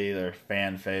 obviously, they're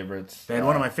fan favorites. They had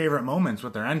one of my favorite moments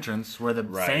with their entrance, where the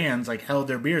fans held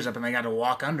their beers up and they got to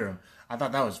walk under them. I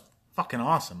thought that was fucking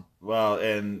awesome. Well,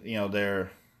 and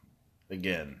they're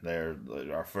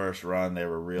our first run. They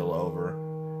were real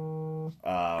over.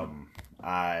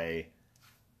 I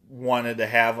wanted to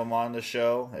have them on the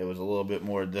show. It was a little bit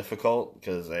more difficult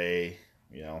because they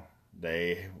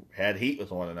had heat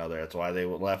with one another. That's why they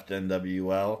left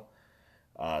NWL.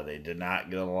 They did not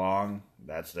get along.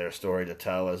 That's their story to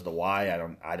tell as to why.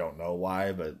 I don't know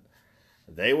why, but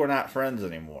they were not friends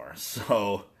anymore.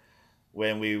 So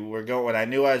when I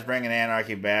knew I was bringing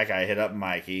Anarchy back, I hit up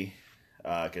Mikey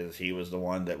because he was the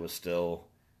one that was still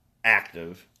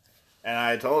active. And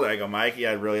I told her, I go, Mikey,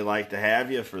 I'd really like to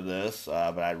have you for this,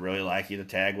 but I'd really like you to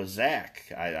tag with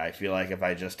Zach. I feel like if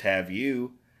I just have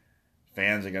you,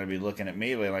 fans are going to be looking at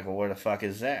me like, well, where the fuck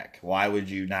is Zach? Why would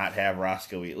you not have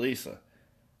Roscoe Eat Lisa?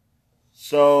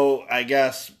 So I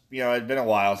guess, it'd been a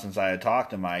while since I had talked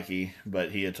to Mikey,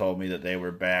 but he had told me that they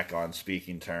were back on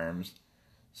speaking terms.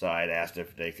 So I'd asked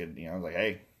if they could, I was like,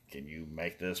 hey, can you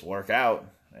make this work out?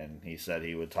 And he said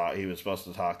he would talk. He was supposed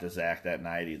to talk to Zach that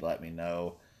night. He'd let me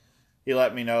know. He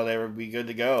let me know they would be good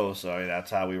to go. So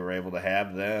that's how we were able to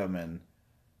have them. And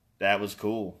that was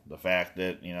cool. The fact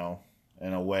that,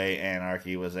 in a way,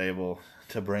 Anarchy was able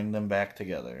to bring them back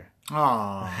together.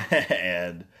 Aww.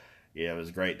 And, it was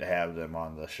great to have them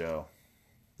on the show.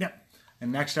 Yep.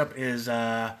 And next up is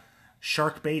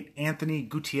Sharkbait Anthony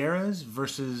Gutierrez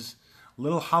versus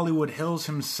Little Hollywood Hills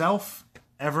himself,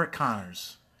 Everett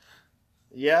Connors.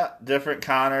 Yeah, different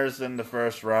Connors than the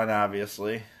first run,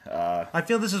 obviously. I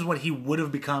feel this is what he would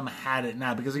have become had it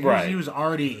not, because he was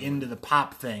already into the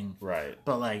pop thing. Right.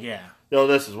 But, yeah.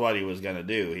 This is what he was going to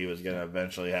do. He was going to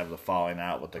eventually have the falling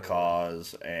out with the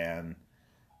Cause and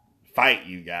fight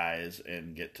you guys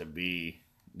and get to be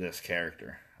this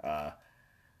character.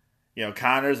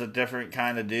 Connor's a different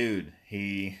kind of dude.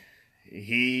 He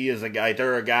is a guy.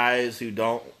 There are guys who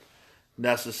don't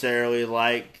necessarily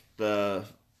like the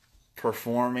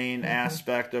performing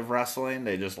aspect of wrestling.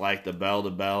 They just like the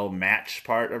bell-to-bell match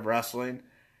part of wrestling,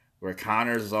 where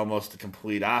Connors is almost the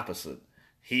complete opposite.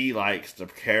 He likes the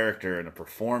character and the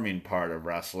performing part of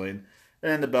wrestling,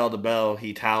 and the bell-to-bell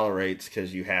he tolerates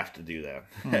because you have to do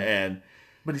that.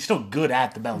 But he's still good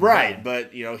at the bell-to-bell. Right,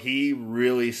 but he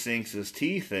really sinks his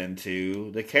teeth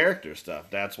into the character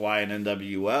stuff. That's why in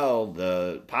NWL,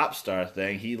 the pop star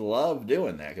thing, he loved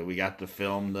doing that, because we got to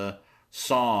film the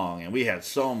song, and we had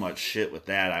so much shit with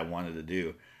that I wanted to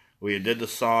do. We did the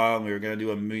song, we were going to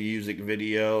do a music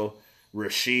video.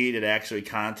 Rashid had actually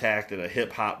contacted a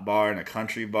hip-hop bar and a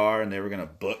country bar, and they were going to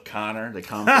book Connor to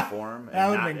come perform. That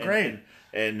would have been great.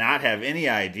 And not have any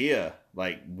idea,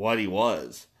 what he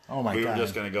was. Oh, my God. We were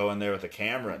just going to go in there with a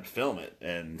camera and film it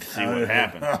and see what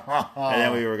happened. And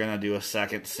then we were going to do a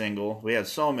second single. We had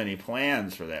so many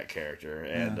plans for that character.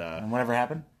 And whatever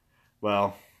happened?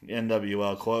 Well,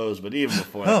 NWL closed, but even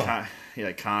before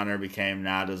Connor became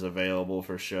not as available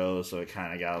for shows, so it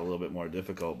kind of got a little bit more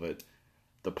difficult. But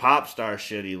the pop star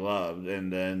shit he loved,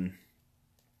 and then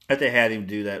they had him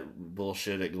do that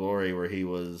bullshit at Glory where he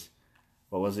was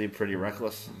What was he? Pretty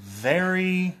reckless?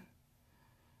 Very,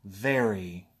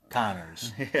 very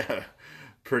Connors. Yeah.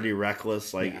 Pretty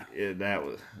reckless. Like that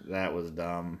was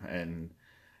dumb. And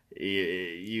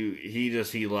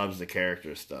he loves the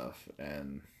character stuff,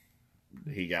 and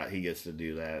he gets to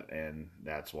do that, and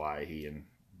that's why he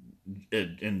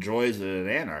enjoys it in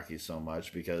Anarchy so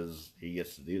much, because he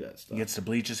gets to do that stuff. He gets to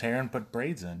bleach his hair and put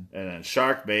braids in. And then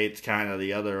Sharkbait's kind of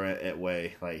the other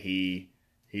way. Like he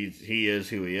is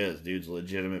who he is. Dude's a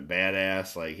legitimate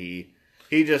badass. Like he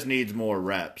just needs more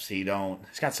reps. He's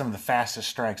got some of the fastest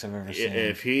strikes I've ever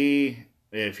seen.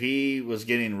 If he was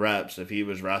getting reps, if he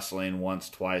was wrestling once,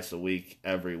 twice a week,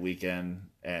 every weekend,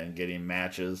 and getting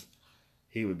matches,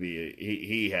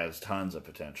 he has tons of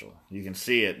potential. You can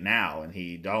see it now, and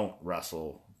he don't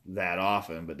wrestle that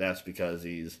often, but that's because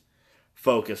he's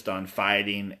focused on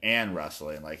fighting and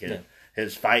wrestling. Like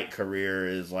his fight career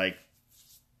is like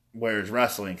where his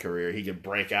wrestling career, he could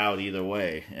break out either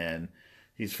way, and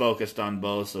he's focused on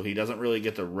both, so he doesn't really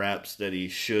get the reps that he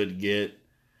should get,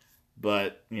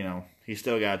 but he's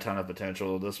still got a ton of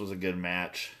potential. This was a good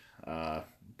match.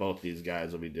 Both these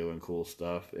guys will be doing cool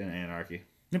stuff in Anarchy.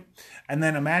 Yep. And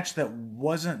then a match that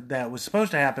was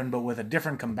supposed to happen, but with a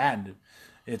different combatant.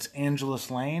 It's Angelus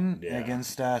Lane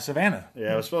against Savannah.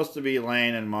 Yeah, it was supposed to be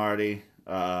Lane and Marty,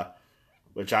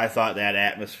 which I thought that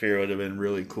atmosphere would have been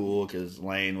really cool, because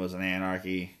Lane was an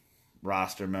Anarchy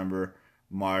roster member.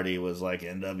 Marty was like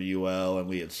NWL, and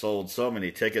we had sold so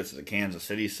many tickets to the Kansas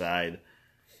City side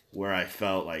where I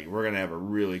felt like we're going to have a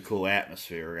really cool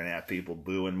atmosphere. We're going to have people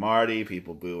booing Marty,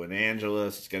 people booing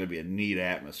Angelus. It's going to be a neat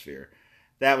atmosphere.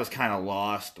 That was kind of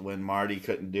lost when Marty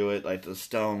couldn't do it. Like, the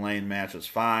Stone Lane match was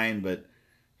fine, but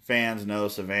fans know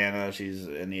Savannah. She's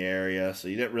in the area, so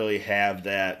you didn't really have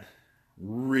that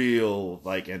real,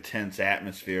 like, intense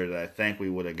atmosphere that I think we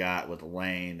would have got with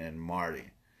Lane and Marty.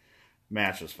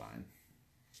 Match was fine.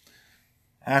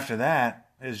 After that,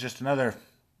 it was just another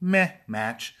meh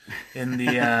match in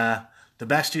the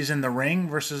Besties in the Ring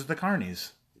versus the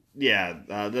Carnies.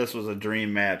 Yeah, this was a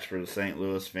dream match for the St.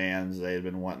 Louis fans. They had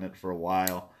been wanting it for a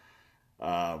while.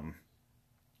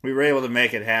 We were able to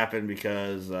make it happen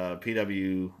because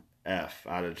PWF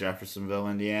out of Jeffersonville,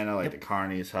 Indiana, like the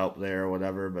Carnies helped there or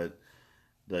whatever, but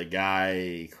the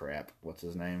guy, what's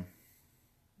his name?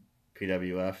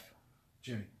 PWF?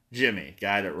 Jimmy,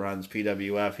 guy that runs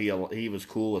PWF, he was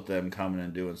cool with them coming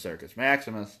and doing Circus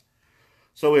Maximus.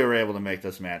 So we were able to make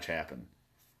this match happen.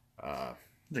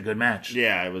 It's a good match.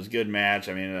 Yeah, it was a good match.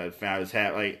 I mean, I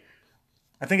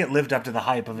think it lived up to the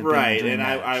hype of it right, being a dream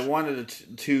and match. I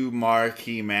wanted two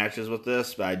marquee matches with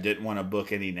this, but I didn't want to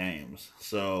book any names.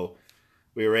 So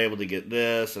we were able to get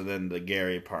this, and then the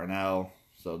Gary Parnell.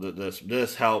 So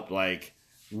this helped, like,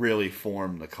 really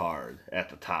form the card at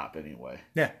the top anyway.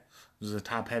 Yeah, it was a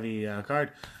top-heavy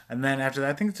card. And then after that,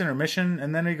 I think it's intermission,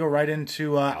 and then we go right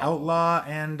into Outlaw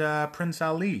and Prince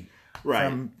Ali. Right.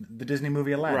 From the Disney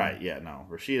movie Aladdin. Right, yeah, no.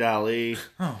 Rashid Ali.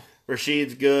 Oh.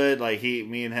 Rashid's good. Like,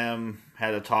 me and him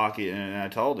had a talk, and I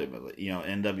told him,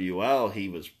 NWL, he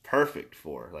was perfect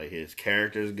for. Like, his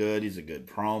character's good. He's a good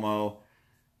promo.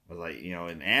 But, like,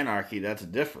 in Anarchy, that's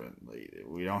different. Like,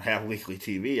 we don't have weekly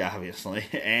TV, obviously.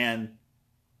 And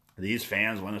these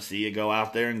fans want to see you go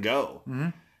out there and go. Mm-hmm.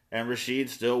 And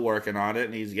Rashid's still working on it,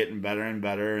 and he's getting better and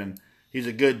better, and he's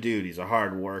a good dude. He's a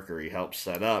hard worker. He helps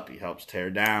set up. He helps tear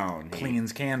down.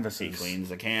 Cleans canvases. He cleans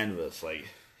the canvas. Like,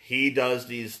 he does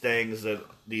these things that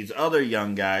these other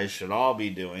young guys should all be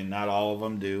doing. Not all of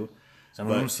them do. Some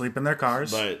of them sleep in their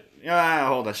cars. But,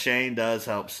 Shane does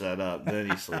help set up. Then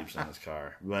he sleeps in his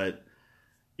car. But,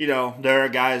 there are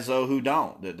guys, though, who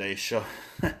don't. That they show...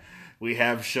 we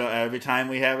have show every time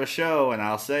we have a show, and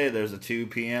I'll say there's a 2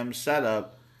 p.m.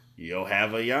 setup. You'll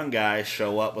have a young guy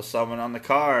show up with someone on the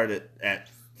card at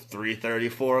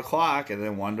 3:30, 4 o'clock, and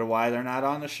then wonder why they're not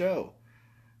on the show.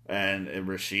 And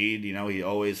Rashid, he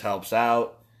always helps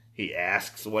out. He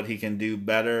asks what he can do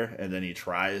better, and then he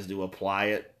tries to apply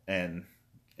it and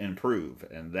improve.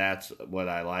 And that's what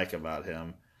I like about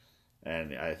him.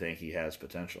 And I think he has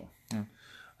potential.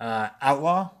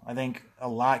 Outlaw, I think a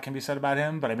lot can be said about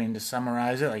him, but I mean, to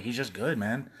summarize it, like, he's just good,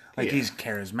 man. Like, he's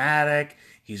charismatic,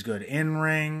 he's good in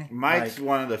ring. Mike's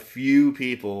one of the few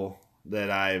people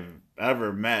that I've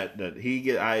ever met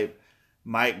that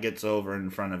Mike gets over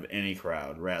in front of any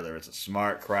crowd, rather it's a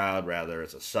smart crowd, rather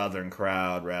it's a Southern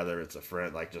crowd, rather it's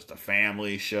just a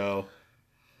family show.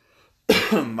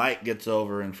 Mike gets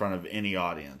over in front of any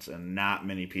audience, and not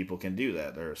many people can do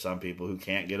that. There are some people who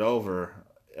can't get over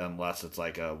unless it's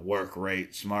like a work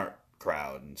rate smart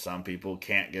crowd, and some people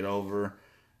can't get over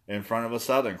in front of a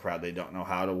Southern crowd. They don't know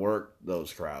how to work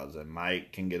those crowds, and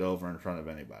Mike can get over in front of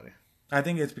anybody. I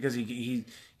think it's because he's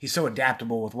so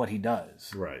adaptable with what he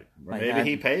does. Right. Like Maybe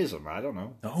he pays him. I don't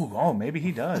know. Oh, maybe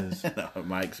he does. No,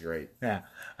 Mike's great. Yeah.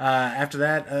 After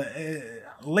that,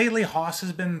 lately Haas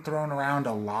has been thrown around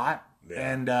a lot,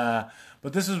 and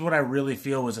but this is what I really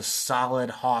feel was a solid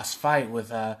Haas fight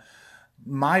with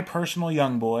my personal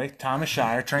young boy Thomas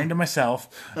Shire, trained to myself,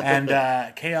 and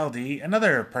KLD,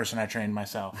 another person I trained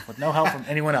myself with no help from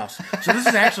anyone else. So this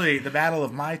is actually the battle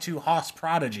of my two Haas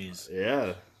prodigies.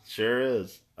 Yeah, sure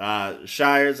is.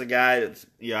 Shire's a guy that's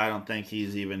I don't think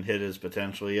he's even hit his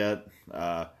potential yet.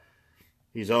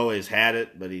 He's always had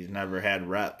it, but he's never had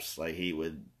reps. Like he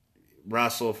would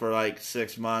wrestle for like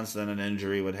 6 months, then an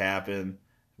injury would happen,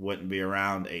 wouldn't be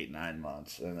around 8-9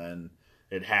 months, and then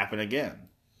it'd happen again.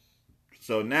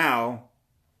 So now,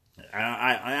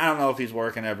 I don't know if he's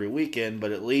working every weekend,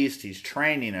 but at least he's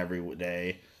training every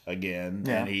day again,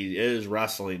 and he is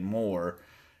wrestling more,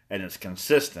 and it's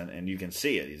consistent, and you can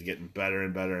see it. He's getting better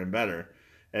and better and better.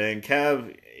 And then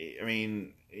Kev, I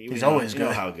mean, he's always good. You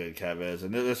know how good Kev is,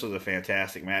 and this was a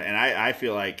fantastic match. And I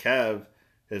feel like Kev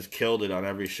has killed it on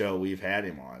every show we've had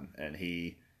him on, and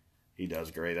he does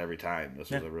great every time.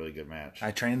 This was a really good match. I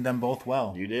trained them both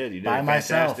well. You did by a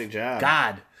myself. fantastic job.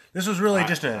 God. This was really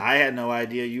I had no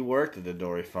idea you worked at the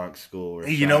Dory Funk School.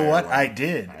 You know what? I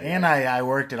did. And I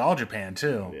worked at All Japan,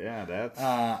 too. Yeah,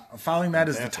 that's... following that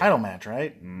is the title match,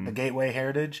 right? The Gateway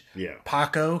Heritage. Yeah.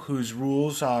 Paco, whose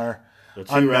rules are the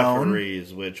two unknown.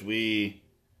 referees, which we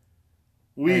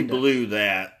blew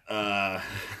that.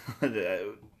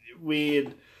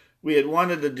 We had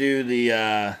wanted to do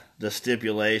the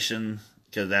stipulation,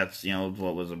 because that's,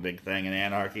 what was a big thing in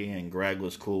Anarchy, and Greg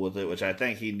was cool with it, which I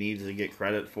think he needs to get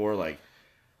credit for. Like,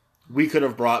 we could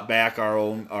have brought back our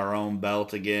own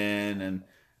belt again and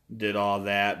did all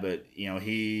that, but,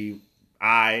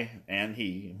 I and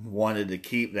he wanted to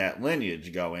keep that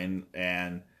lineage going,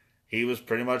 and he was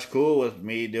pretty much cool with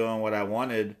me doing what I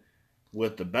wanted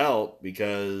with the belt,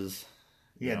 because...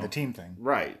 Yeah, the team thing.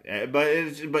 Right.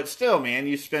 But still, man,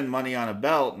 you spend money on a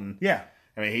belt, and... Yeah.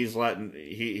 I mean,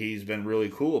 he's been really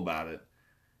cool about it.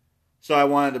 So I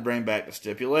wanted to bring back the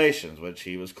stipulations, which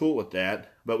he was cool with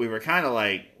that. But we were kind of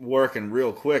like working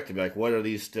real quick to be like,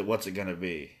 what's it going to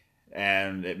be?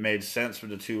 And it made sense for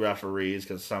the two referees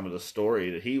because some of the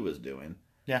story that he was doing.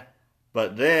 Yeah.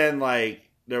 But then, like,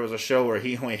 there was a show where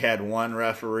he only had one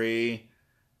referee.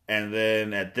 And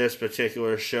then at this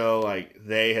particular show, like,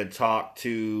 they had talked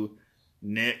to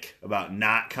Nick about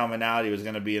not coming out. He was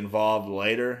going to be involved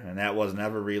later, and that was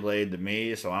never relayed to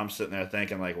me. So I'm sitting there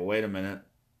thinking, like, well, wait a minute,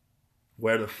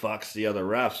 where the fuck's the other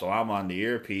ref? So I'm on the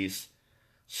earpiece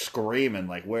screaming,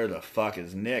 like, where the fuck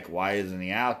is Nick? Why isn't he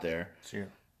out there? Sure.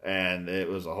 And it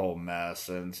was a whole mess.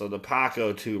 And so the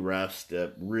Paco 2 ref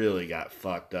stip really got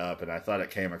fucked up, and I thought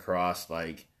it came across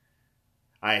like,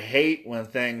 I hate when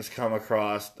things come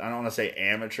across, I don't want to say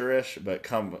amateurish, but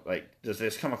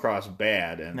just come across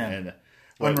bad and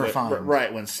unrefined.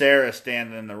 Right, when Sarah's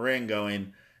standing in the ring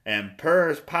going, and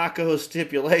per Paco's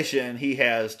stipulation, he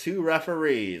has 2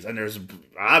 referees, and there's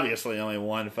obviously only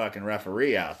one fucking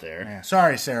referee out there. Yeah.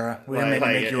 Sorry, Sarah. We didn't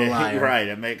make you a liar. Right,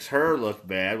 it makes her look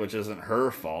bad, which isn't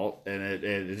her fault, and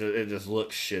it just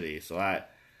looks shitty. So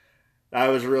I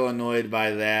was real annoyed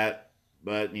by that,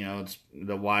 but it's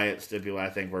the Wyatt stipulation. I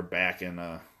think we're back in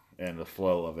the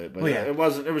flow of it, but it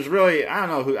wasn't. It was really, I don't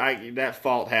know who. That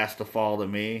fault has to fall to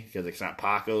me because it's not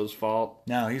Paco's fault.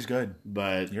 No, he's good,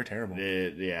 but you're terrible.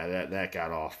 That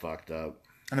got all fucked up.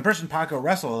 And the person Paco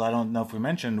wrestled, I don't know if we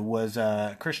mentioned, was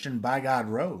Christian by God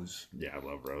Rose. Yeah, I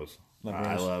love Rose.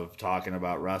 I love talking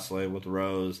about wrestling with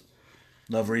Rose.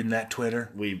 Love reading that Twitter.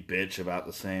 We bitch about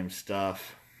the same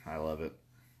stuff. I love it.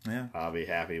 Yeah, I'll be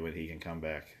happy when he can come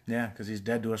back. Yeah, because he's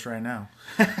dead to us right now.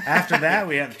 After that,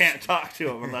 we have can't talk to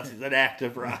him unless he's an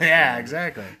active roster. Yeah,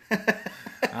 exactly.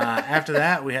 After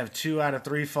that, we have 2 out of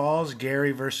 3 falls: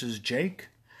 Gary versus Jake.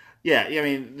 Yeah, I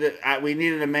mean, we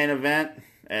needed a main event,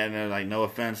 and like, no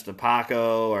offense to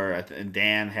Paco, and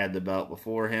Dan had the belt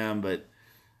before him, but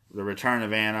the return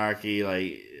of Anarchy,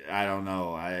 like, I don't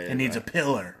know. It needs a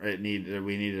pillar. We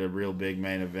needed a real big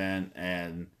main event,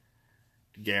 and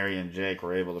Gary and Jake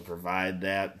were able to provide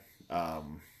that.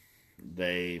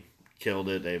 They killed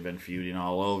it. They've been feuding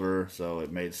all over, so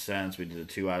it made sense. We did a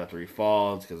 2 out of 3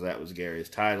 falls because that was Gary's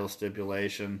title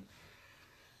stipulation.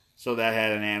 So that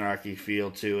had an Anarchy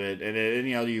feel to it. And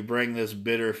you bring this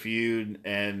bitter feud,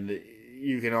 and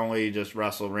you can only just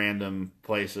wrestle random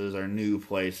places or new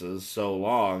places so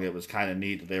long. It was kind of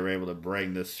neat that they were able to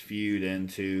bring this feud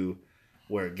into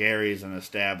where Gary's an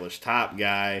established top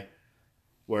guy,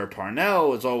 Where Parnell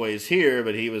was always here,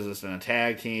 but he was just in a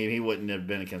tag team. He wouldn't have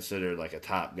been considered like a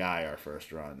top guy our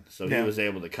first run. So he was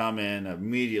able to come in,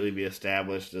 immediately be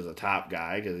established as a top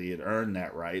guy because he had earned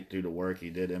that right through the work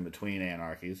he did in between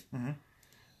anarchies. Mm-hmm.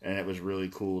 And it was really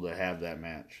cool to have that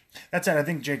match. That's it. I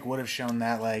think Jake would have shown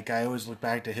that. Like, I always look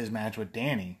back to his match with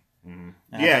Danny. Mm-hmm.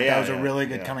 That was a really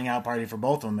good coming out party for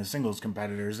both of them as singles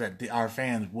competitors. That our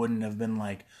fans wouldn't have been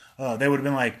like, oh, they would have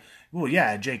been like, well,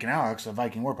 yeah, Jake and Alex, the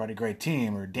Viking War Party, great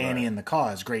team, or Danny and the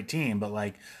Cause, great team. But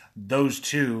like those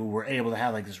two were able to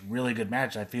have like this really good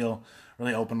match. I feel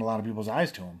really opened a lot of people's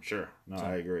eyes to them. Sure, no,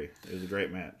 I agree. It was a great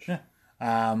match. Yeah.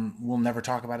 We'll never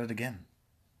talk about it again,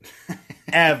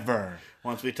 ever.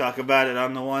 Once we talk about it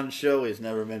on the one show, it's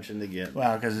never mentioned again.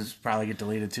 Well, because it's probably get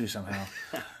deleted too somehow.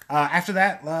 After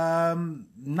that,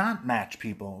 not match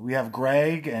people. We have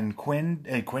Greg and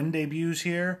Quinn. Quinn debuts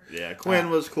here. Yeah, Quinn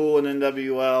was cool in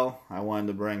NWL. I wanted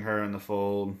to bring her in the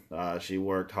fold. She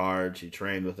worked hard. She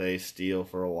trained with Ace Steel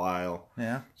for a while.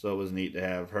 Yeah. So it was neat to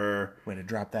have her. Way to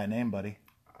drop that name, buddy.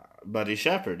 Buddy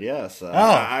Shepard, yes.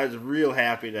 I was real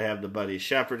happy to have the Buddy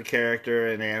Shepard character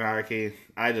in Anarchy.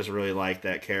 I just really liked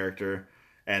that character.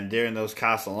 And during those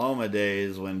Casa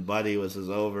days when Buddy was as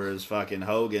over as fucking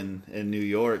Hogan in New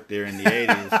York during the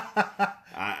 80s,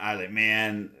 I like,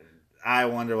 man, I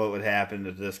wonder what would happen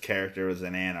if this character was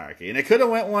in Anarchy. And it could have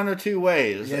went one or two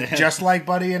ways. Yeah, just like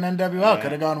Buddy in NWL.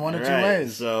 Could have gone one or two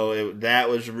ways. So that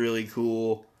was really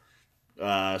cool.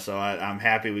 So I'm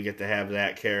happy we get to have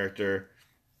that character.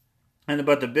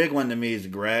 But the big one to me is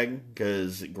Greg,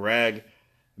 because Greg,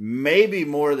 maybe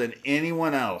more than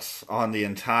anyone else on the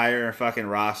entire fucking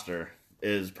roster,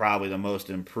 is probably the most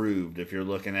improved if you're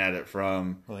looking at it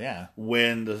from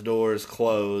when the doors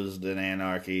closed in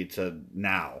Anarchy to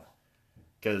now.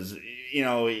 Because,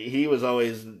 he was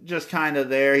always just kind of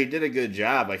there. He did a good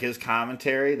job. Like, his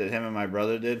commentary that him and my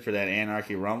brother did for that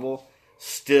Anarchy Rumble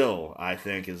still, I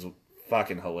think, is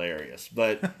fucking hilarious.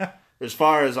 But as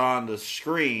far as on the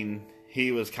screen,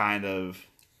 he was kind of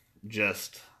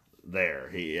just there.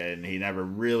 He never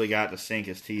really got to sink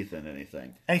his teeth in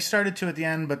anything. And he started to at the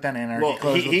end, but then Anarchy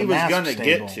closed with he the was mask going to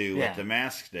stable. get to with the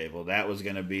mask stable. That was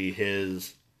going to be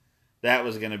his. That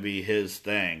was going to be his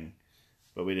thing,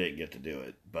 but we didn't get to do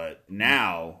it. But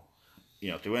now,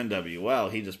 through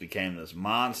NWL, he just became this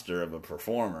monster of a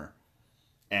performer,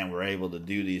 and we're able to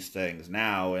do these things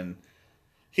now. And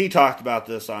he talked about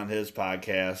this on his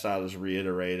podcast. I'll just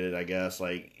reiterate it, I guess.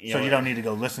 Like, so you don't need to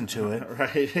go listen to it.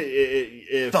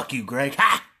 Right. Fuck you, Greg.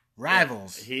 Ha!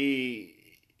 Rivals. He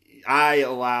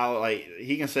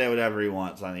can say whatever he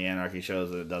wants on the Anarchy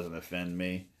shows that it doesn't offend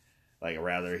me. Like,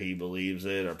 rather he believes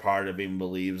it or part of him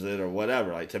believes it or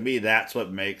whatever. Like, to me, that's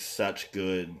what makes such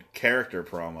good character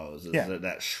promos. Is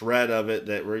that shred of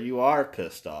it where you are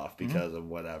pissed off because of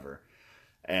whatever.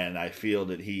 And I feel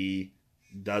that he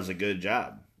does a good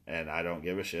job, and I don't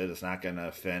give a shit. It's not going to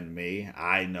offend me.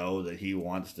 I know that he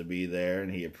wants to be there,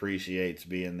 and he appreciates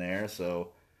being there, so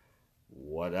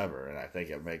whatever. And I think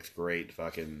it makes great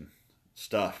fucking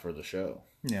stuff for the show.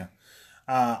 Yeah.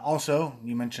 Also,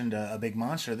 you mentioned a big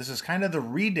monster. This is kind of the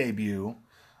re-debut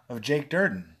of Jake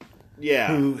Durden. Yeah.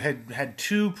 Who had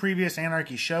two previous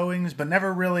Anarchy showings, but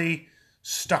never really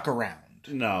stuck around.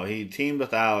 No, he teamed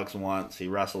with Alex once. He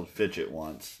wrestled Fidget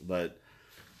once, but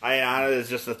it's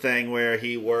just a thing where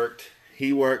he worked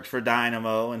for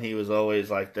Dynamo, and he was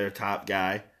always like their top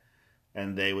guy,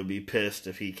 and they would be pissed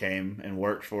if he came and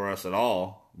worked for us at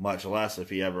all, much less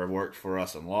if he ever worked for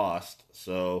us and lost.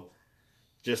 So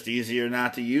just easier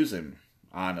not to use him,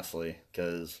 honestly,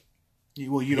 because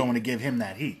you don't want to give him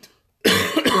that heat.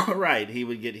 Right, he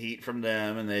would get heat from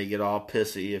them, and they get all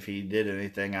pissy if he did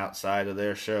anything outside of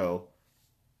their show,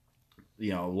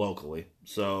 locally.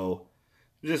 So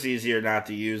just easier not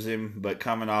to use him, but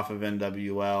coming off of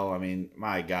NWL, I mean,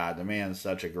 my God, the man's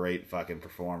such a great fucking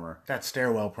performer. That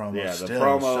stairwell promo, the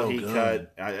promo he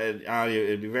cut,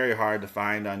 it'd be very hard to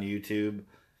find on YouTube,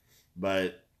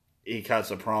 but he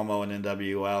cuts a promo in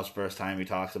NWL's first time he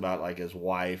talks about like his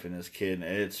wife and his kid, and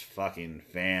it's fucking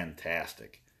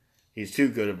fantastic. He's too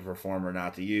good of a performer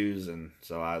not to use, and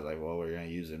so I was like, well, we're going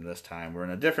to use him this time. We're in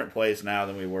a different place now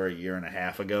than we were a year and a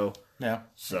half ago. Yeah.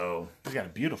 So he's got a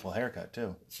beautiful haircut,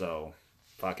 too. So,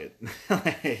 fuck it.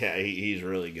 Yeah, he's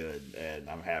really good, and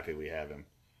I'm happy we have him.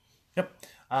 Yep.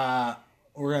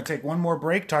 We're going to take one more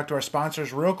break, talk to our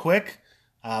sponsors real quick,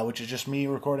 which is just me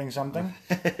recording something,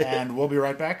 and we'll be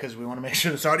right back because we want to make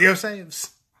sure this audio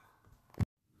saves.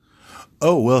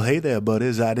 Oh, well, hey there,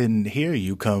 buddies. I didn't hear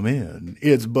you come in.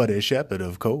 It's Buddy Shepard,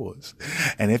 of course.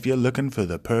 And if you're looking for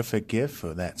the perfect gift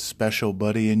for that special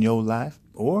buddy in your life,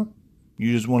 or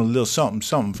you just want a little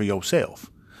something for yourself,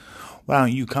 Why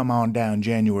don't you come on down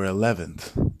January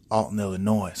 11th, Alton,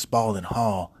 Illinois, Spalding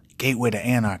Hall, Gateway to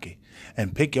Anarchy,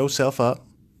 and pick yourself up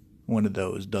one of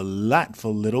those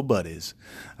delightful little buddies.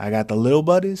 I got the little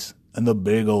buddies and the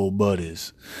big old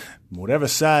buddies. Whatever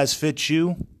size fits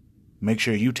you, make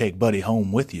sure you take Buddy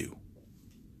home with you.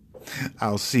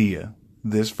 I'll see you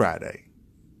this Friday.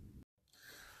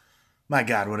 My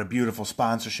God, what a beautiful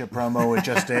sponsorship promo it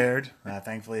just aired.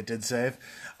 Thankfully, it did save.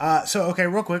 Okay,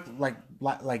 real quick,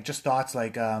 like just thoughts.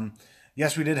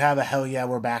 Yes, we did have a hell yeah,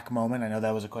 we're back moment. I know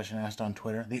that was a question asked on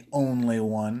Twitter, the only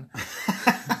one.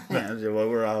 Yeah,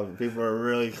 people are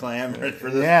really clamoring for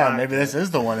this. Yeah, podcast. maybe this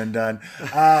is the one and done.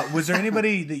 Was there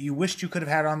anybody that you wished you could have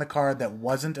had on the card that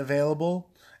wasn't available?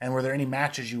 And were there any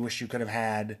matches you wish you could have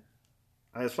had?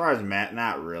 As far as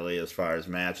not really. As far as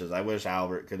matches, I wish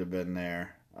Albert could have been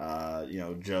there.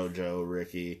 JoJo,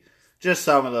 Ricky, just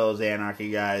some of those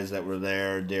Anarchy guys that were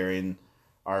there during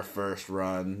our first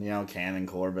run. Cannon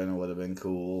Corbin would have been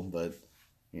cool, but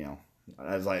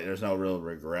I was like, there's no real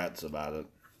regrets about it.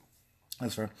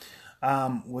 That's fair.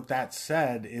 With that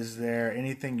said, is there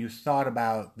anything you thought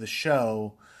about the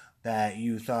show that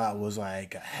you thought was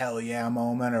like a hell yeah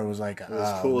moment, or was like it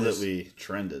was cool that we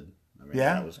trended?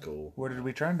 That was cool. Where did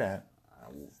we trend at?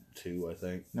 2, I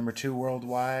think. Number 2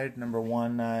 worldwide, number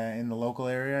 1 in the local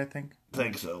area, I think. I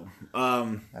think so.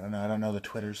 I don't know. I don't know the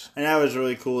Twitters. And that was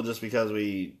really cool just because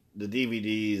the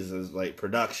DVDs is like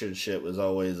production shit was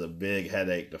always a big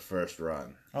headache the first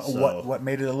run. What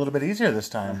made it a little bit easier this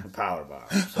time? Powerbomb.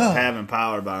 So having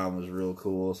Powerbomb was real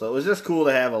cool. So it was just cool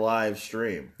to have a live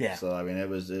stream. Yeah. So it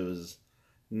was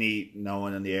neat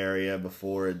knowing in the area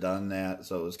before it done that.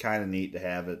 So it was kind of neat to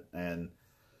have it, and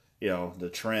the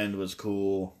trend was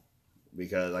cool.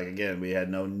 Because, again, we had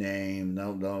no name,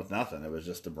 no nothing. It was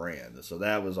just a brand. So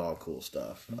that was all cool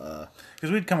stuff.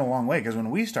 Because we'd come a long way. Because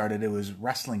when we started, it was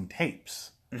wrestling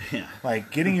tapes. Yeah. Like,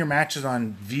 getting your matches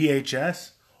on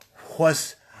VHS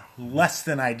was less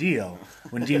than ideal.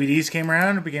 When DVDs came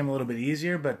around, it became a little bit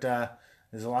easier. But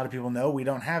as a lot of people know, we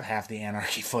don't have half the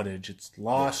Anarchy footage. It's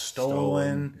lost,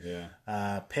 stolen,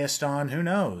 pissed on, who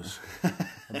knows.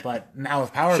 But now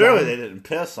with Powerbomb... Surely they didn't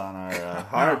piss on our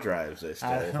hard drives they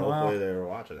stole. Hopefully they were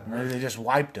watching it. Maybe they just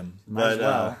wiped them. Might as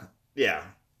well. Yeah.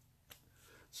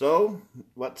 So,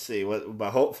 let's see.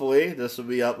 But hopefully this will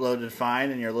be uploaded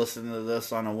fine and you're listening to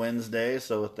this on a Wednesday.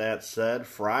 So with that said,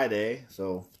 Friday,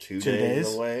 so 2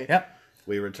 days away. Yep.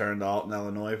 We return to Alton,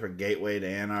 Illinois for Gateway to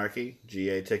Anarchy.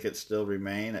 GA tickets still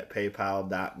remain at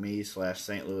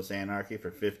paypal.me/St. Louis Anarchy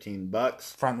for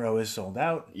 $15. Front row is sold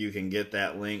out. You can get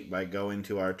that link by going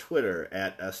to our Twitter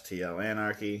at STL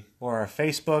Anarchy. Or our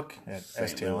Facebook at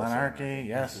STL Anarchy.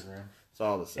 Yes. It's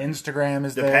all the same. Instagram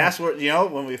is the there. Password,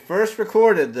 when we first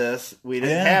recorded this, we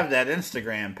didn't have that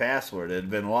Instagram password. It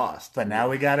had been lost. But now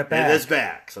we got it back. It is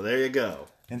back, so there you go.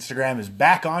 Instagram is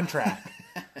back on track.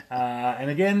 And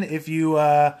again, if you're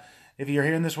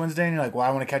hearing this Wednesday and you're like, well, I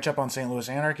want to catch up on St. Louis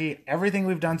Anarchy, everything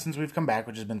we've done since we've come back,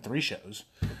 which has been 3 shows,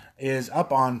 is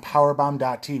up on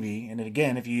powerbomb.tv. And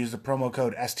again, if you use the promo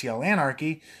code STL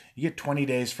Anarchy, you get 20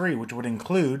 days free, which would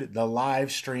include the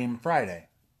live stream Friday.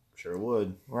 Sure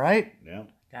would. Right? Yeah.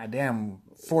 Goddamn,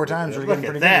 4 times we're getting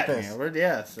pretty good that, at this.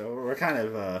 Man. So we're kind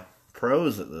of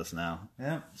pros at this now.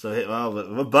 Yeah.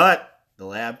 So, but the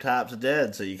laptop's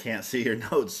dead, so you can't see your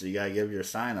notes. So you gotta give your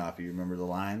sign off. You remember the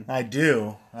line? I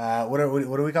do. What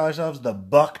do we call ourselves? The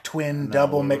Buck Twin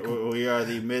Double Mc. We are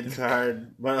the mid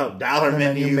card. Dollar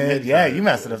Menu mid. Yeah, you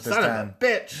messed it up this time. Son of a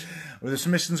bitch. Where the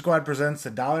Submission Squad presents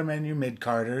the Dollar Menu mid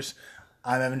carders.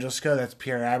 I'm Evan Josco. That's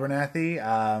Pierre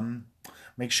Abernathy.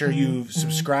 Make sure you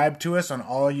subscribe to us on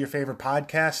all your favorite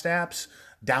podcast apps.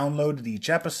 Download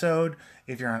each episode.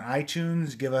 If you're on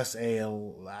iTunes, give us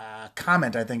a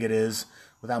comment, I think it is.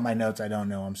 Without my notes, I don't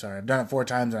know. I'm sorry. I've done it 4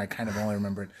 times, and I kind of only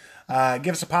remember it.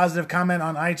 Give us a positive comment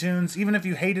on iTunes, even if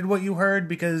you hated what you heard,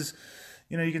 because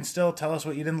you can still tell us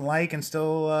what you didn't like and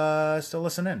still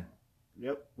listen in.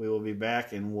 Yep. We will be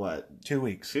back in what? 2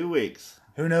 weeks. 2 weeks.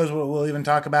 Who knows what we'll even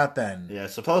talk about then. Yeah,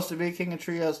 it's supposed to be King of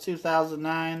Trios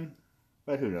 2009.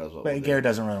 But who knows what But Gary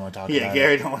doesn't really want to talk about it. Yeah,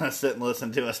 Gary don't want to sit and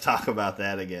listen to us talk about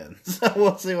that again. So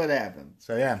we'll see what happens.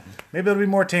 So yeah, maybe it'll be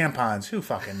more tampons. Who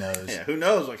fucking knows? Yeah, who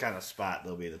knows what kind of spot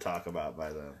there'll be to talk about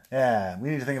by then. Yeah, we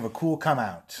need to think of a cool come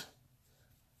out.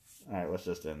 All right, let's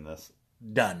just end this.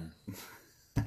 Done.